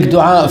say, make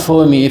dua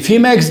for me. If he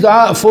makes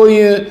dua for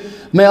you,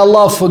 may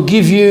Allah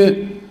forgive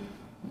you.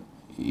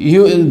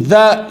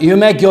 You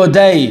make your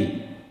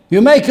day.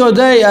 You make your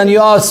day and you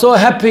are so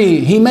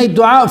happy. He made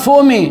dua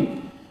for me.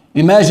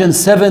 Imagine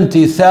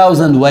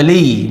 70,000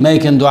 wali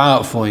making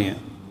dua for you.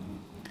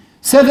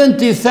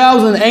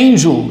 70,000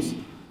 angels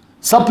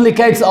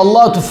supplicates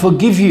Allah to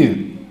forgive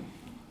you.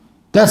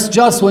 That's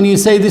just when you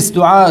say this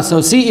dua.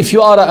 So see, if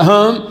you are at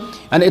home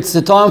and it's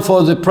the time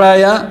for the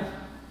prayer,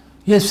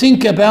 you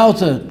think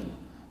about it.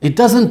 It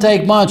doesn't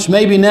take much.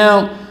 Maybe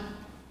now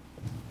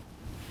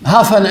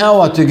half an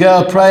hour to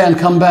go pray and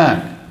come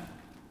back.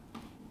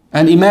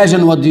 And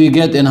imagine what do you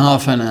get in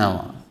half an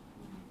hour.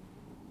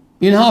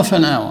 In half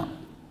an hour.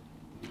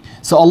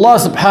 So Allah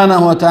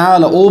subhanahu wa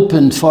ta'ala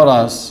opened for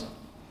us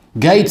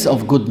gates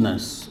of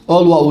goodness.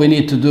 All what we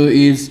need to do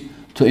is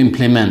to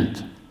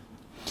implement.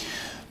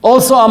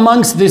 Also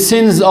amongst the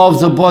sins of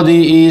the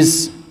body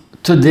is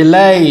to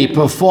delay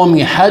performing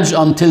Hajj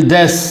until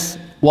death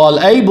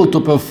while able to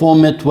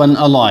perform it when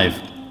alive.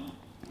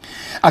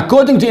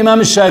 According to Imam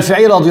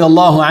Shafi'i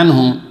radiallahu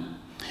anhu,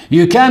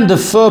 you can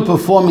defer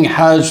performing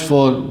Hajj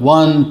for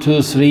 1,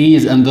 2, 3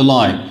 years and the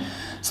like.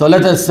 So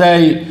let us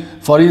say,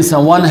 for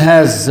instance, one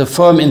has a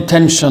firm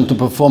intention to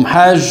perform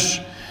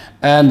Hajj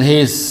and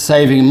he's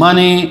saving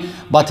money,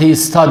 but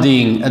he's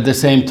studying at the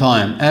same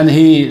time. And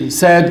he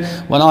said,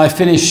 when I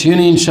finish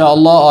uni,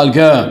 inshallah, I'll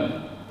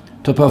go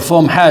to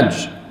perform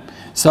Hajj.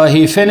 So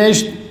he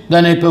finished,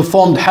 then he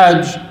performed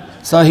Hajj.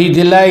 So he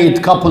delayed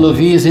a couple of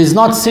years. He's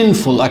not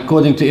sinful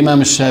according to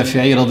Imam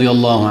Shafi'i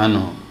radiallahu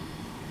anhu.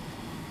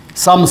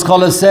 Some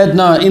scholars said,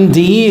 no, in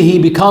the year he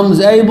becomes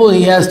able,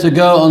 he has to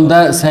go on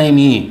that same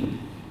year.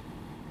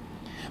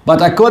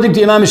 But according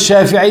to Imam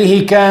Shafi'i,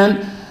 he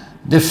can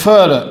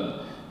defer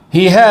it.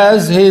 He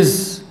has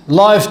his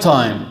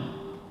lifetime.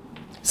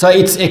 So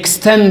it's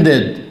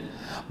extended.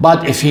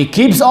 But if he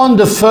keeps on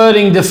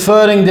deferring,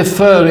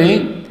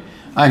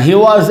 and he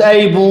was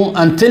able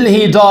until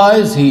he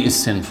dies, he is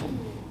sinful.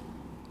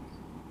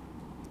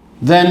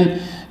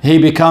 Then he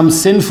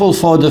becomes sinful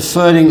for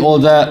deferring all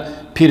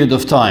that period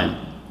of time.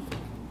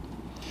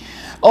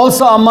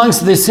 Also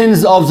amongst the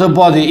sins of the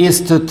body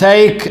is to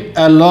take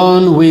a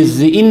loan with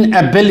the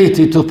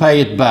inability to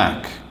pay it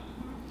back,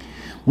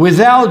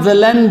 without the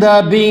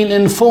lender being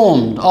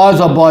informed,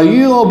 either by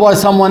you or by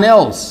someone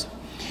else.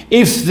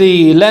 If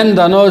the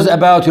lender knows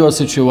about your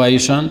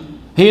situation,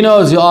 he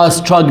knows you are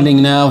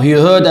struggling now, he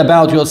heard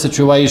about your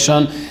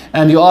situation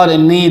and you are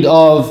in need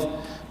of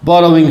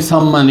borrowing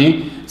some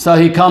money, so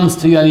he comes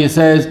to you and he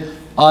says,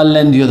 I'll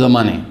lend you the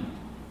money.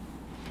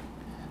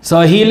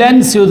 So he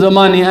lends you the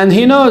money and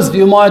he knows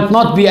you might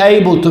not be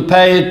able to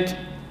pay it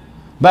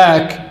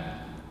back,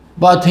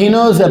 but he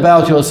knows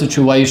about your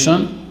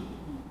situation.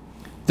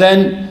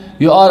 Then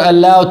you are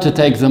allowed to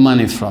take the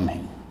money from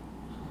him.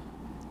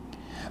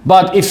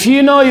 But if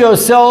you know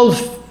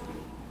yourself,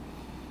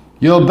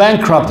 you're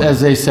bankrupt, as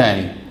they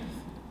say.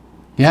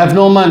 You have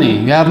no money,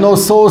 you have no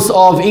source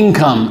of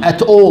income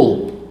at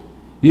all.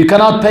 You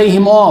cannot pay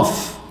him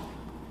off.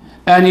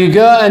 And you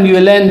go and you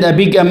lend a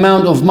big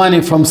amount of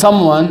money from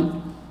someone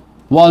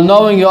while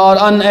knowing you are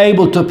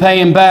unable to pay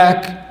him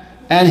back,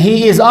 and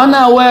he is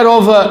unaware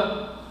of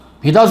it.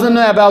 He doesn't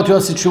know about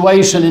your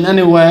situation in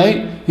any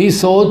way. He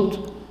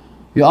thought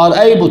you are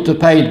able to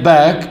pay it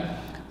back.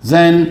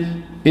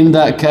 Then in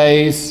that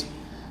case,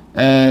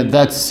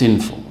 that's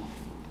sinful.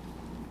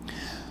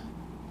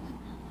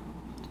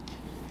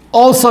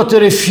 Also, to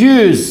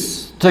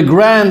refuse to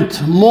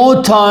grant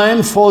more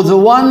time for the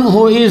one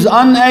who is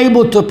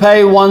unable to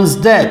pay one's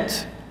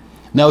debt.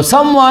 Now,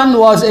 someone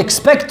was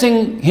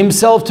expecting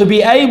himself to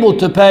be able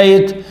to pay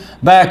it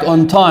back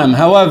on time.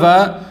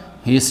 However,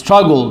 he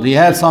struggled, he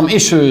had some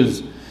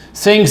issues.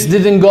 Things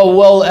didn't go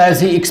well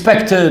as he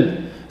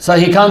expected, so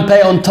he can't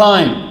pay on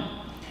time.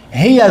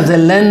 He, as a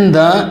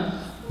lender,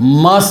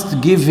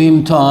 must give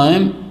him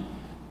time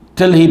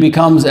till he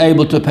becomes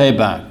able to pay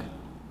back.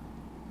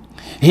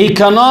 He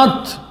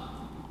cannot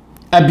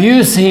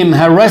abuse him,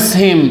 harass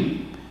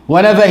him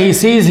whenever he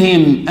sees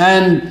him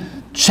and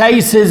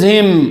chases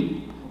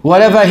him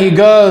wherever he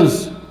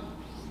goes.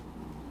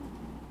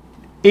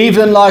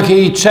 Even like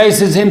he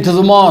chases him to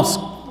the mosque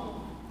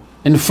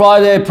in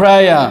Friday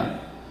prayer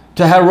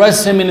to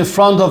harass him in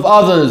front of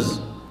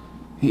others.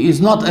 He is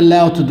not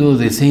allowed to do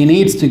this. He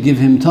needs to give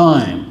him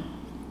time.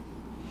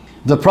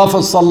 The Prophet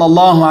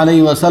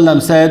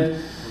ﷺ said,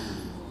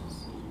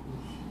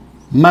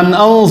 من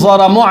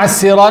أنظر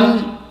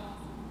معسرا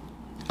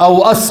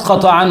أو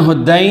أسقط عنه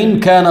الدين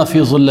كان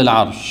في ظل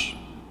العرش.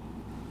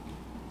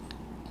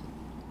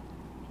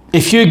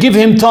 If you give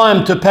him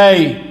time to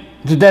pay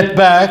the debt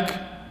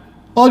back,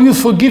 or you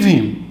forgive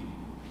him,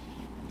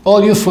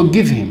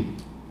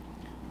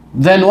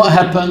 then what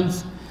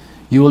happens?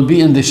 You will be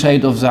in the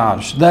shade of the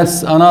arsh.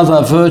 That's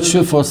another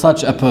virtue for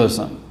such a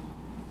person.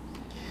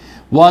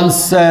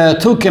 Once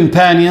two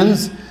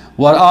companions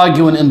were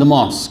arguing in the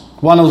mosque.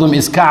 One of them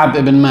is Ka'b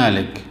ibn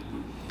Malik.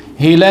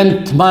 He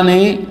lent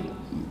money,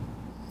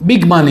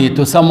 big money,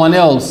 to someone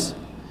else.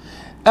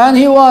 And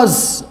he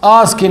was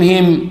asking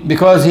him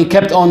because he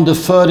kept on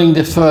deferring.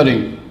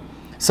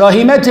 So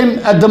he met him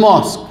at the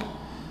mosque.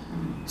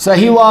 So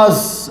he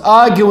was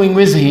arguing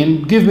with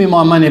him, give me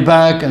my money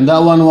back, and that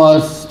one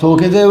was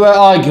talking. They were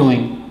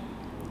arguing.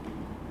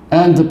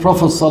 And the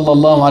Prophet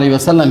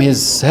ﷺ,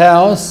 his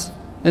house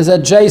is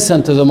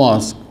adjacent to the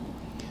mosque.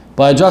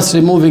 By just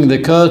removing the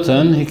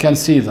curtain, he can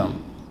see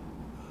them.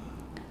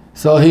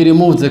 So he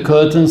removed the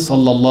curtain,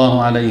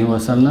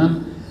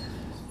 ﷺ,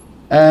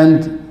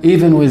 and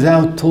even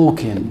without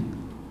talking,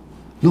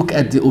 look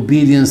at the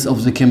obedience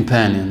of the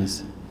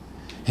companions.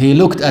 He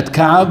looked at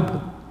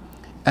Ka'b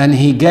and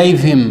he gave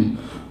him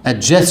a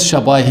gesture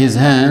by his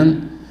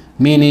hand,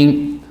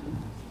 meaning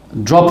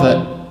drop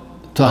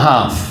it to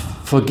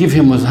half, forgive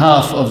him with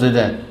half of the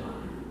debt.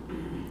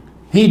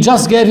 He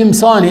just gave him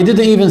sign, he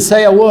didn't even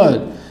say a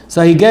word.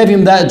 So he gave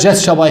him that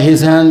gesture by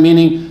his hand,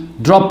 meaning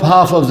drop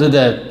half of the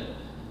debt.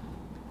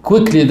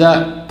 Quickly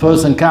that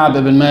person, Ka'b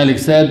ibn Malik,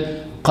 said,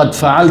 قد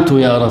فعلت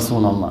يا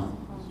رسول الله.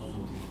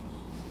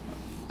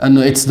 And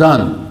it's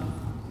done.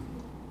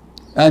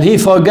 And he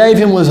forgave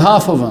him with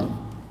half of them.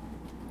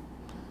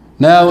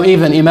 Now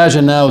even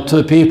imagine now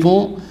two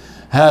people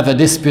have a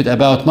dispute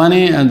about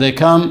money and they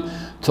come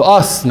to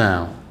us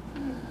now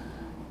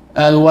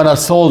and want to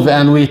solve it,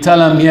 and we tell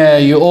them, yeah,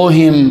 you owe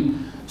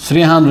him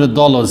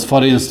 $300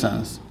 for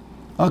instance.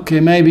 Okay,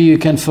 maybe you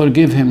can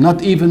forgive him,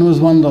 not even with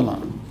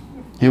 $1.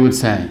 He would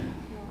say,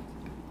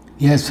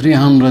 yes,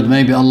 300,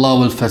 maybe Allah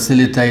will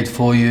facilitate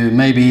for you,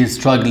 maybe he's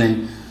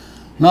struggling.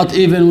 Not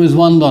even with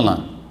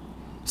 $1.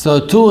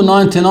 So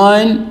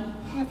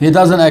 $2.99, he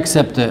doesn't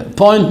accept it.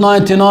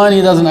 $0.99,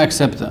 he doesn't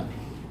accept it.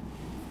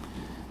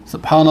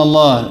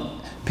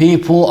 Subhanallah,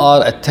 people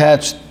are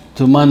attached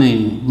to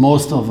money,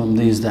 most of them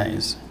these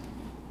days.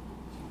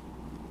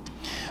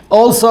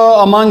 Also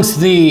amongst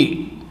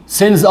the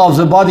sins of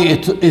the body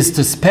is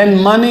to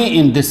spend money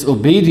in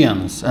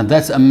disobedience, and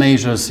that's a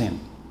major sin.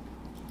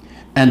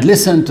 And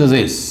listen to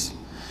this.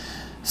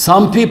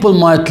 Some people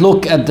might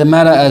look at the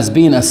matter as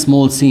being a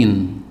small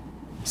sin.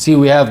 See,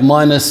 we have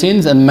minor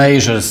sins and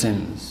major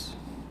sins.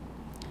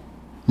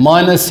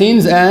 Minor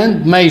sins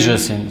and major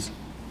sins.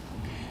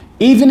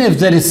 Even if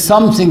there is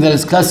something that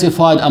is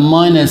classified a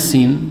minor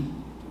sin,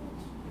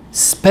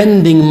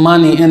 spending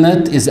money in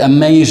it is a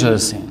major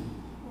sin.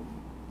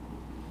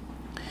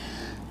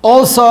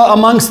 Also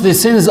amongst the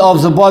sins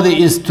of the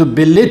body is to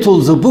belittle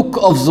the book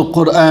of the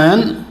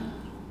Quran,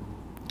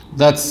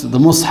 that's the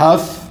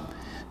Mus'haf,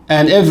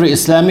 and every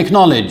Islamic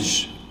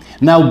knowledge.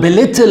 Now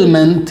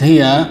belittlement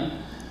here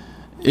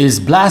is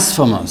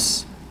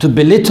blasphemous. To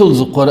belittle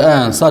the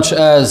Quran, such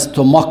as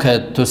to mock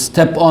it, to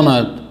step on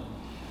it.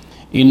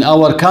 In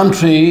our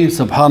country,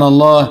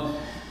 subhanallah,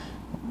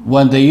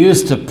 when they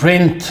used to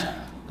print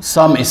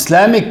some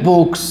Islamic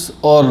books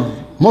or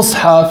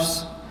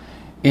Mus'hafs,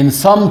 in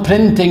some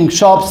printing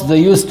shops they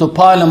used to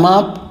pile them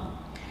up,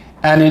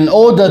 and in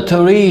order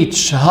to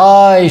reach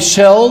high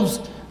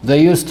shelves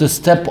they used to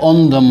step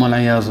on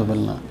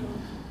them.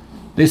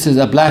 This is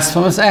a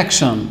blasphemous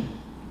action.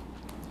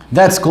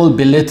 That's called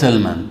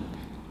belittlement.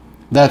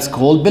 That's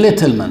called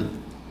belittlement.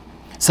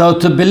 So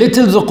to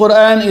belittle the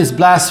Quran is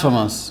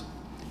blasphemous.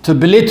 To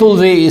belittle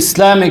the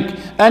Islamic,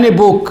 any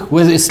book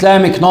with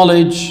Islamic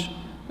knowledge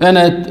in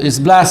it is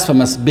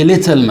blasphemous,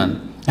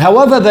 belittlement.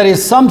 However, there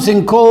is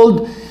something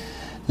called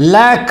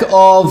lack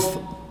of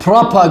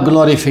proper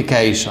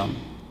glorification.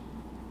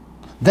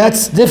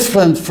 That's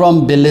different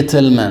from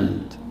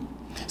belittlement.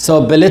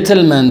 So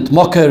belittlement,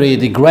 mockery,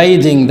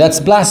 degrading, that's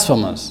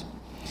blasphemous.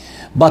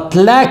 But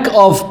lack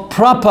of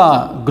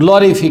proper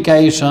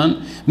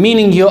glorification,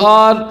 meaning you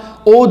are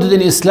ordered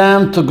in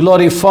Islam to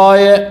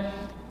glorify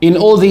in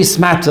all these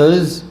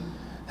matters.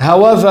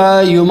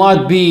 However, you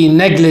might be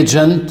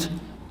negligent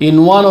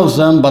in one of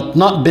them, but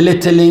not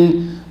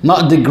belittling,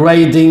 not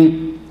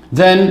degrading,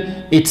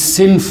 then it's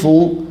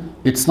sinful,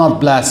 it's not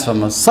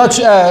blasphemous. Such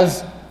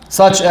as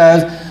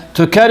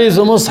to carry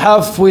the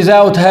Mus'haf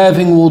without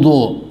having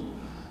wudu.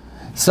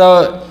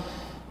 So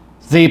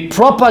the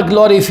proper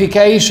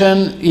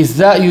glorification is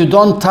that you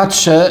don't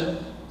touch it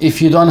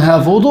if you don't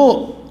have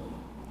wudu.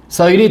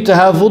 So you need to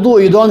have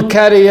wudu. You don't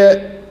carry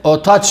it or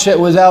touch it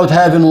without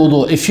having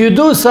wudu. If you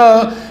do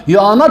so, you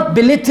are not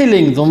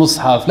belittling the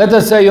Mus'haf. Let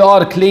us say you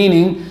are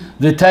cleaning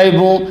the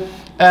table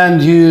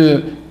and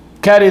you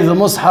carry the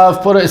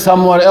Mus'haf, put it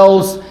somewhere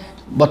else,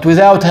 but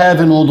without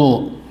having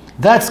wudu.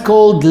 That's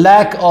called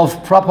lack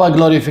of proper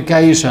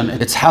glorification.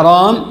 It's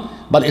haram,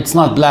 but it's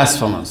not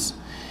blasphemous.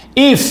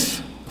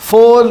 If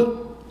for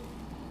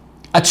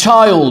a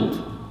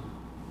child,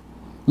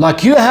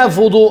 like you have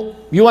wudu,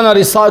 you want to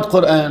recite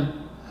Quran,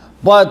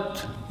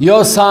 but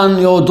your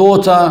son, your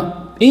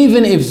daughter,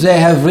 even if they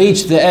have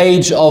reached the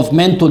age of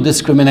mental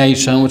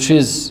discrimination, which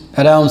is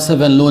around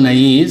 7 lunar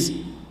years,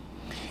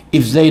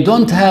 if they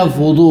don't have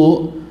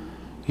wudu,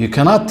 you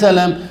cannot tell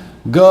them,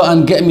 go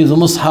and get me the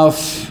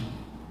Mus'haf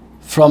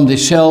from the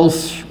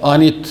shelf, I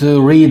need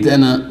to read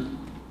in it.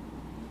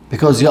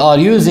 Because you are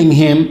using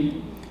him,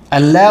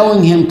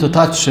 allowing him to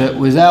touch it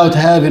without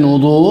having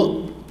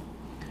wudu.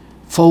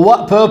 For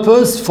what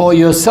purpose? For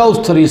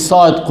yourself to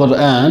recite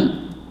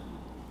Quran.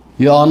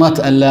 You are not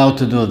allowed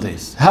to do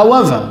this.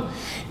 However,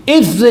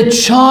 if the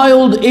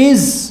child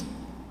is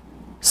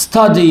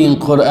studying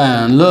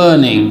Quran,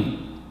 learning,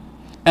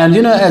 and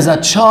as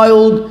a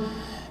child,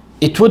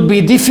 it would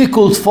be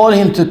difficult for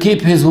him to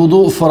keep his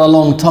wudu for a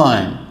long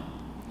time.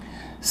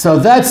 So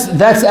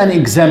that's an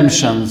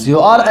exemption. You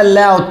are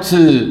allowed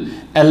to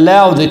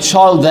allow the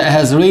child that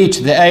has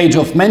reached the age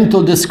of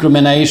mental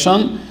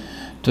discrimination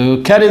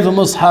to carry the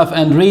Mus'haf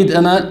and read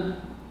in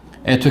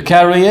it, to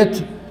carry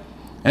it,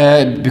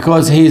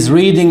 because he is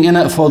reading in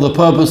it for the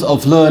purpose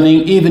of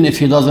learning, even if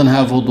he doesn't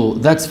have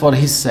wudu. That's for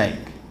his sake.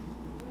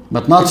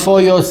 But not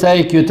for your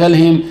sake. You tell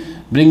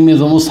him, bring me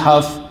the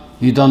Mus'haf.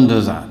 You don't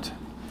do that.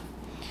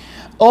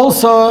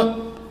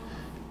 Also,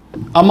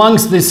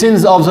 amongst the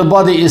sins of the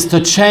body is to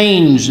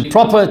change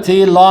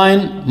property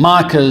line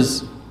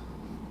markers.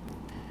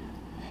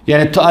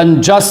 To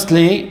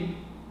unjustly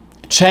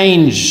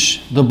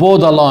change the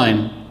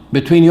borderline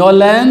between your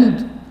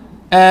land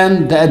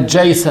and the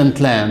adjacent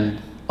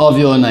land of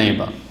your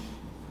neighbor.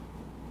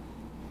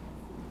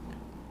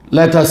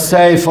 Let us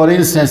say, for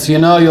instance,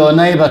 your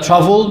neighbor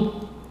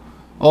traveled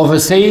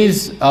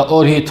overseas,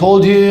 or he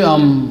told you,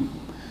 I'm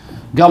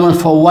going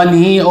for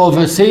 1 year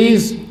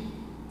overseas.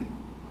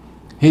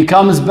 He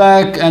comes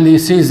back and he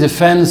sees the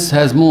fence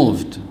has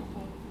moved.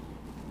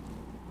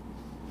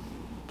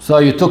 So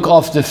you took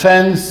off the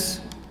fence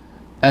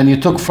and you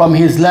took from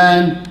his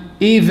land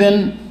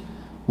even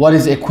what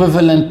is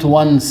equivalent to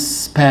one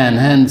span,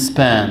 hand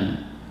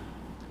span.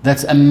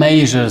 That's a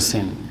major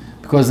sin,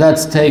 because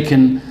that's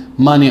taken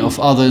money of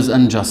others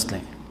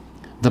unjustly.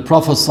 The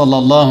Prophet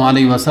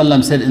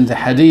ﷺ said in the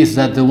hadith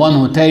that the one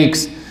who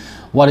takes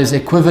what is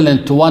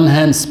equivalent to one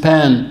hand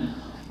span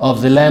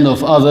of the land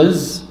of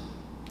others,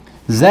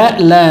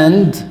 that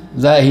land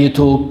that he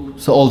took,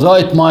 so although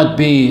it might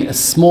be a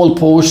small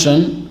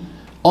portion,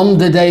 on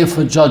the day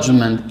for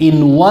judgment,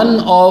 in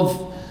one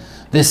of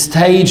the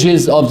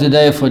stages of the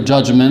day for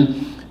judgment,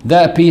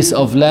 that piece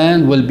of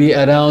land will be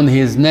around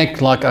his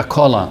neck like a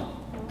collar.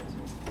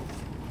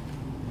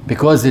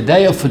 Because the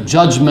day of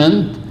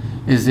judgment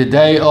is the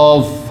day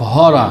of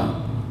horror.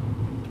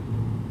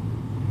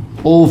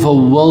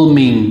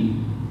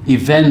 Overwhelming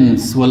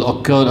events will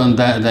occur on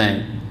that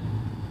day.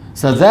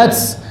 So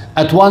that's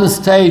at one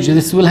stage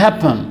this will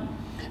happen.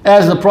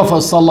 As the Prophet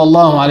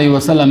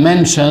ﷺ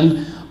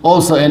mentioned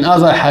also in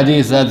other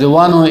hadiths, that the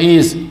one who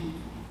is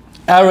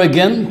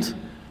arrogant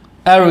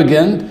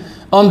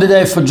on the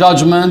day for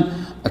judgment,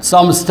 at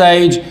some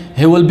stage,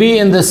 he will be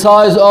in the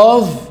size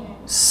of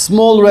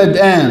small red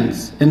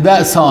ants, in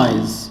that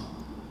size,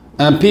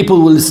 and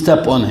people will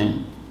step on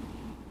him.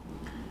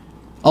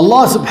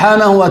 Allah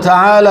subhanahu wa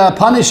ta'ala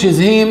punishes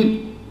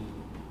him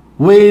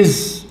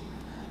with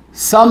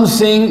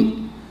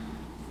something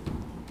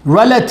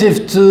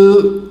relative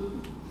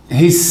to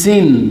his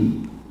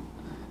sin.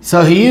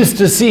 So he used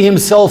to see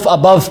himself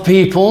above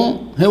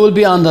people, he will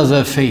be under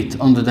their feet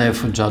on the day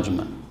for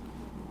judgment.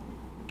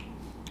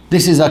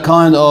 This is a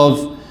kind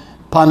of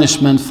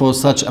punishment for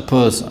such a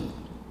person.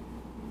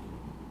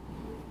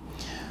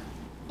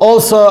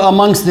 Also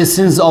amongst the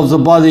sins of the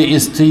body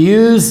is to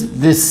use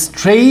the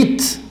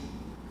street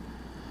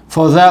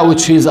for that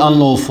which is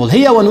unlawful.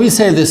 Here when we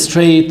say the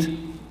street,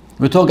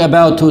 we talk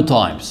about two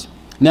types.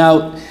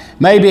 Now,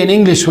 maybe in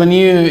English when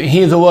you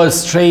hear the word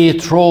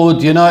street,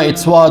 road, you know,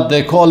 it's what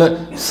they call it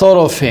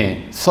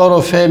thoroughfare.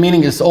 Thoroughfare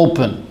meaning it's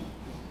open.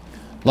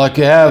 Like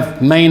you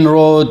have main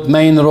road,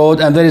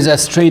 and there is a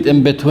street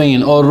in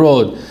between, or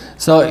road.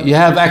 So you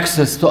have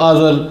access to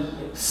other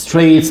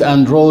streets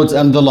and roads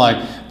and the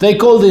like. They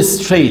call this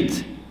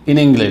street in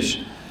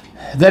English.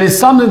 There is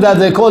something that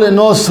they call a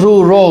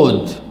no-through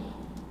road,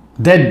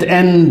 dead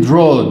end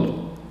road.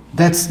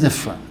 That's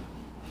different.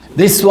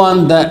 This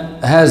one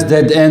that has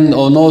dead end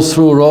or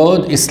no-through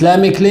road,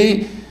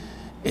 Islamically,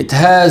 it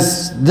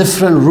has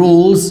different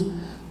rules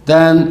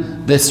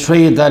than the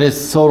street that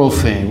is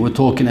thoroughfare we're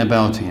talking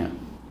about here.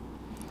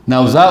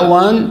 Now that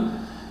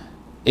one,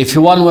 if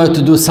one were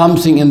to do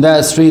something in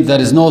that street that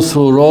is no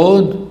through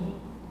road,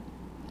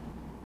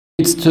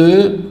 it's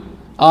to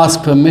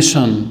ask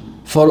permission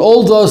for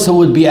all those who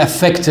would be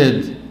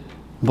affected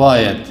by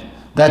it.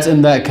 That's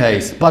in that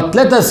case. But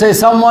let us say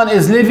someone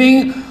is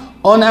living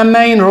on a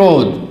main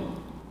road,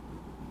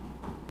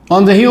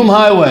 on the Hume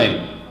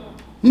Highway,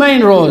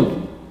 main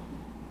road.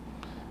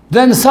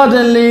 Then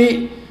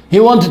suddenly he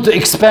wanted to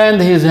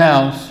expand his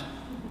house.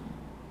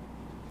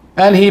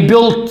 And he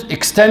built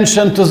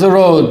extension to the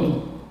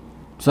road.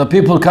 So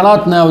people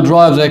cannot now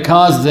drive their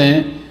cars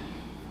there.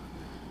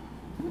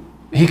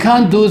 He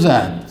can't do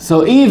that.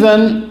 So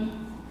even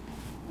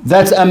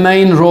that's a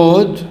main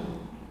road,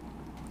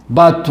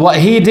 but what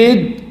he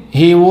did,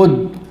 he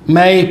would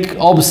make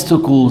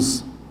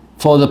obstacles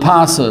for the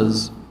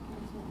passers.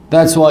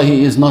 That's why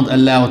he is not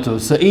allowed to.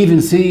 So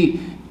even see,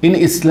 in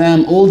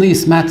Islam, all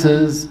these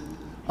matters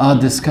are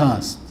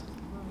discussed.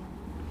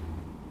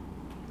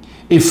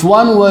 If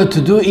one were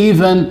to do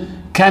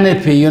even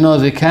canopy, you know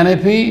the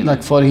canopy,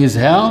 like for his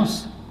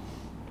house,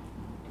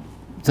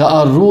 there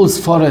are rules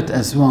for it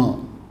as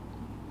well.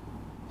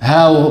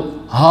 How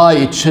high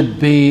it should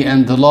be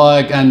and the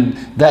like, and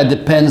that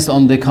depends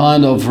on the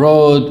kind of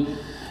road.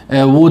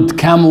 Would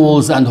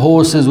camels and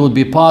horses would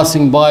be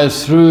passing by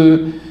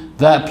through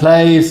that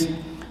place.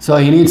 So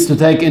he needs to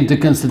take into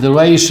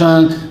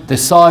consideration the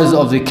size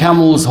of the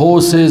camels,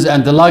 horses,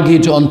 and the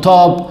luggage on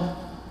top.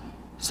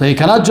 So you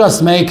cannot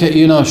just make it,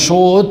 you know,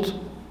 short,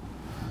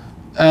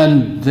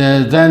 and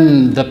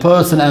then the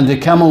person and the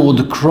camel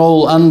would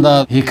crawl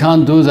under. He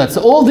can't do that.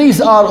 So all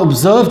these are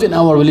observed in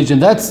our religion.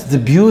 That's the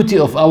beauty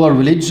of our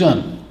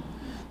religion.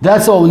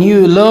 That's why when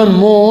you learn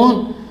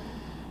more,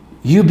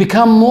 you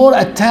become more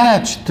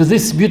attached to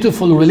this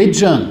beautiful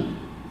religion.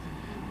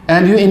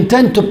 And you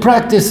intend to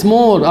practice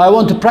more. I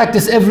want to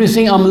practice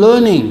everything I'm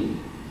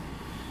learning.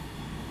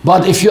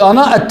 But if you are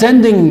not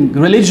attending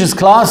religious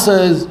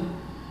classes,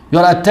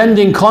 you're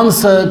attending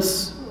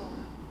concerts,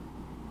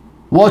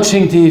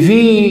 watching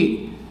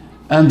TV,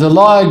 and the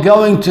like,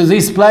 going to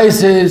these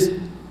places,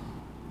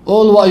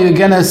 all what you're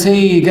gonna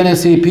see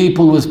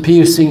people with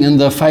piercing in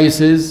their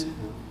faces,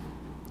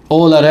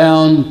 all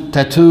around,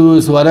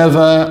 tattoos,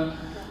 whatever,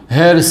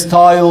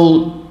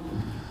 hairstyle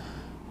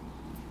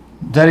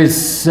that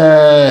is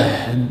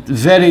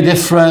very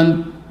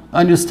different,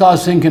 and you start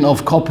thinking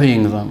of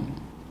copying them.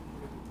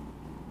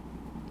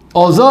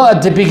 Although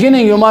at the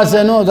beginning you might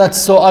say, no,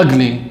 that's so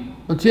ugly.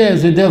 But yeah,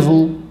 the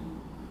devil,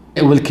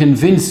 it will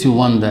convince you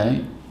one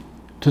day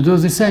to do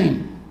the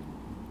same.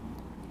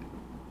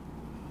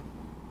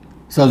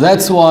 So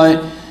that's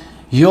why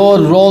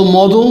your role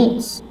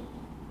models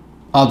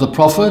are the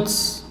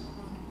prophets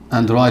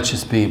and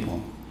righteous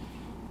people.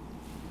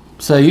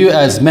 So you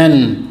as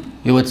men,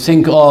 you would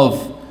think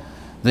of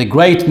the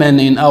great men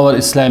in our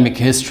Islamic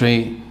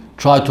history,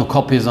 try to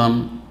copy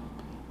them.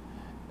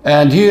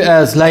 And you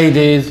as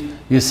ladies,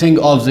 you think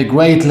of the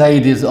great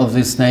ladies of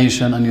this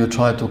nation and you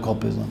try to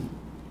copy them.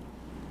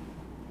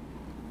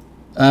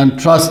 And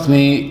trust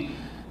me,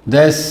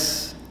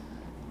 this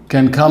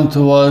can come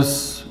to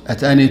us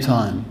at any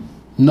time.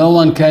 No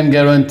one can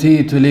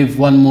guarantee to live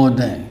one more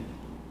day.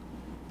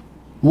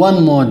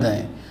 One more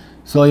day.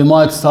 So you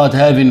might start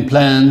having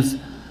plans.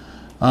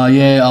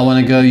 I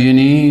want to go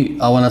uni,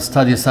 I want to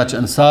study such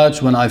and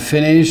such. When I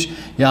finish,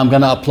 I'm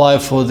going to apply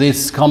for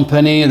this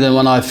company. Then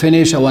when I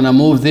finish, I want to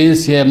move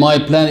this. My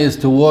plan is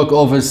to work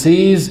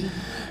overseas.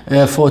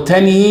 for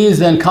 10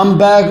 years and come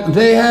back.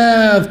 They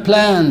have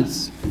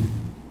plans.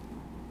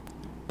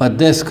 But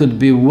this could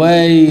be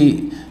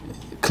way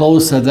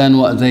closer than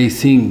what they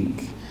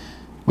think.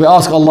 We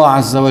ask Allah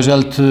Azza wa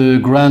Jal to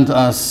grant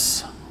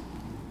us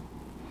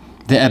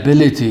the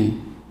ability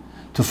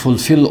to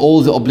fulfill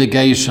all the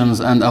obligations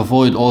and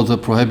avoid all the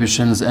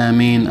prohibitions.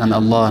 Ameen. And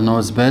Allah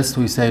knows best.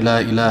 We say La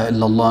ilaha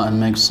illallah and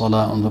make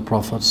salah on the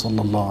Prophet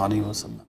sallallahu alaihi wasallam.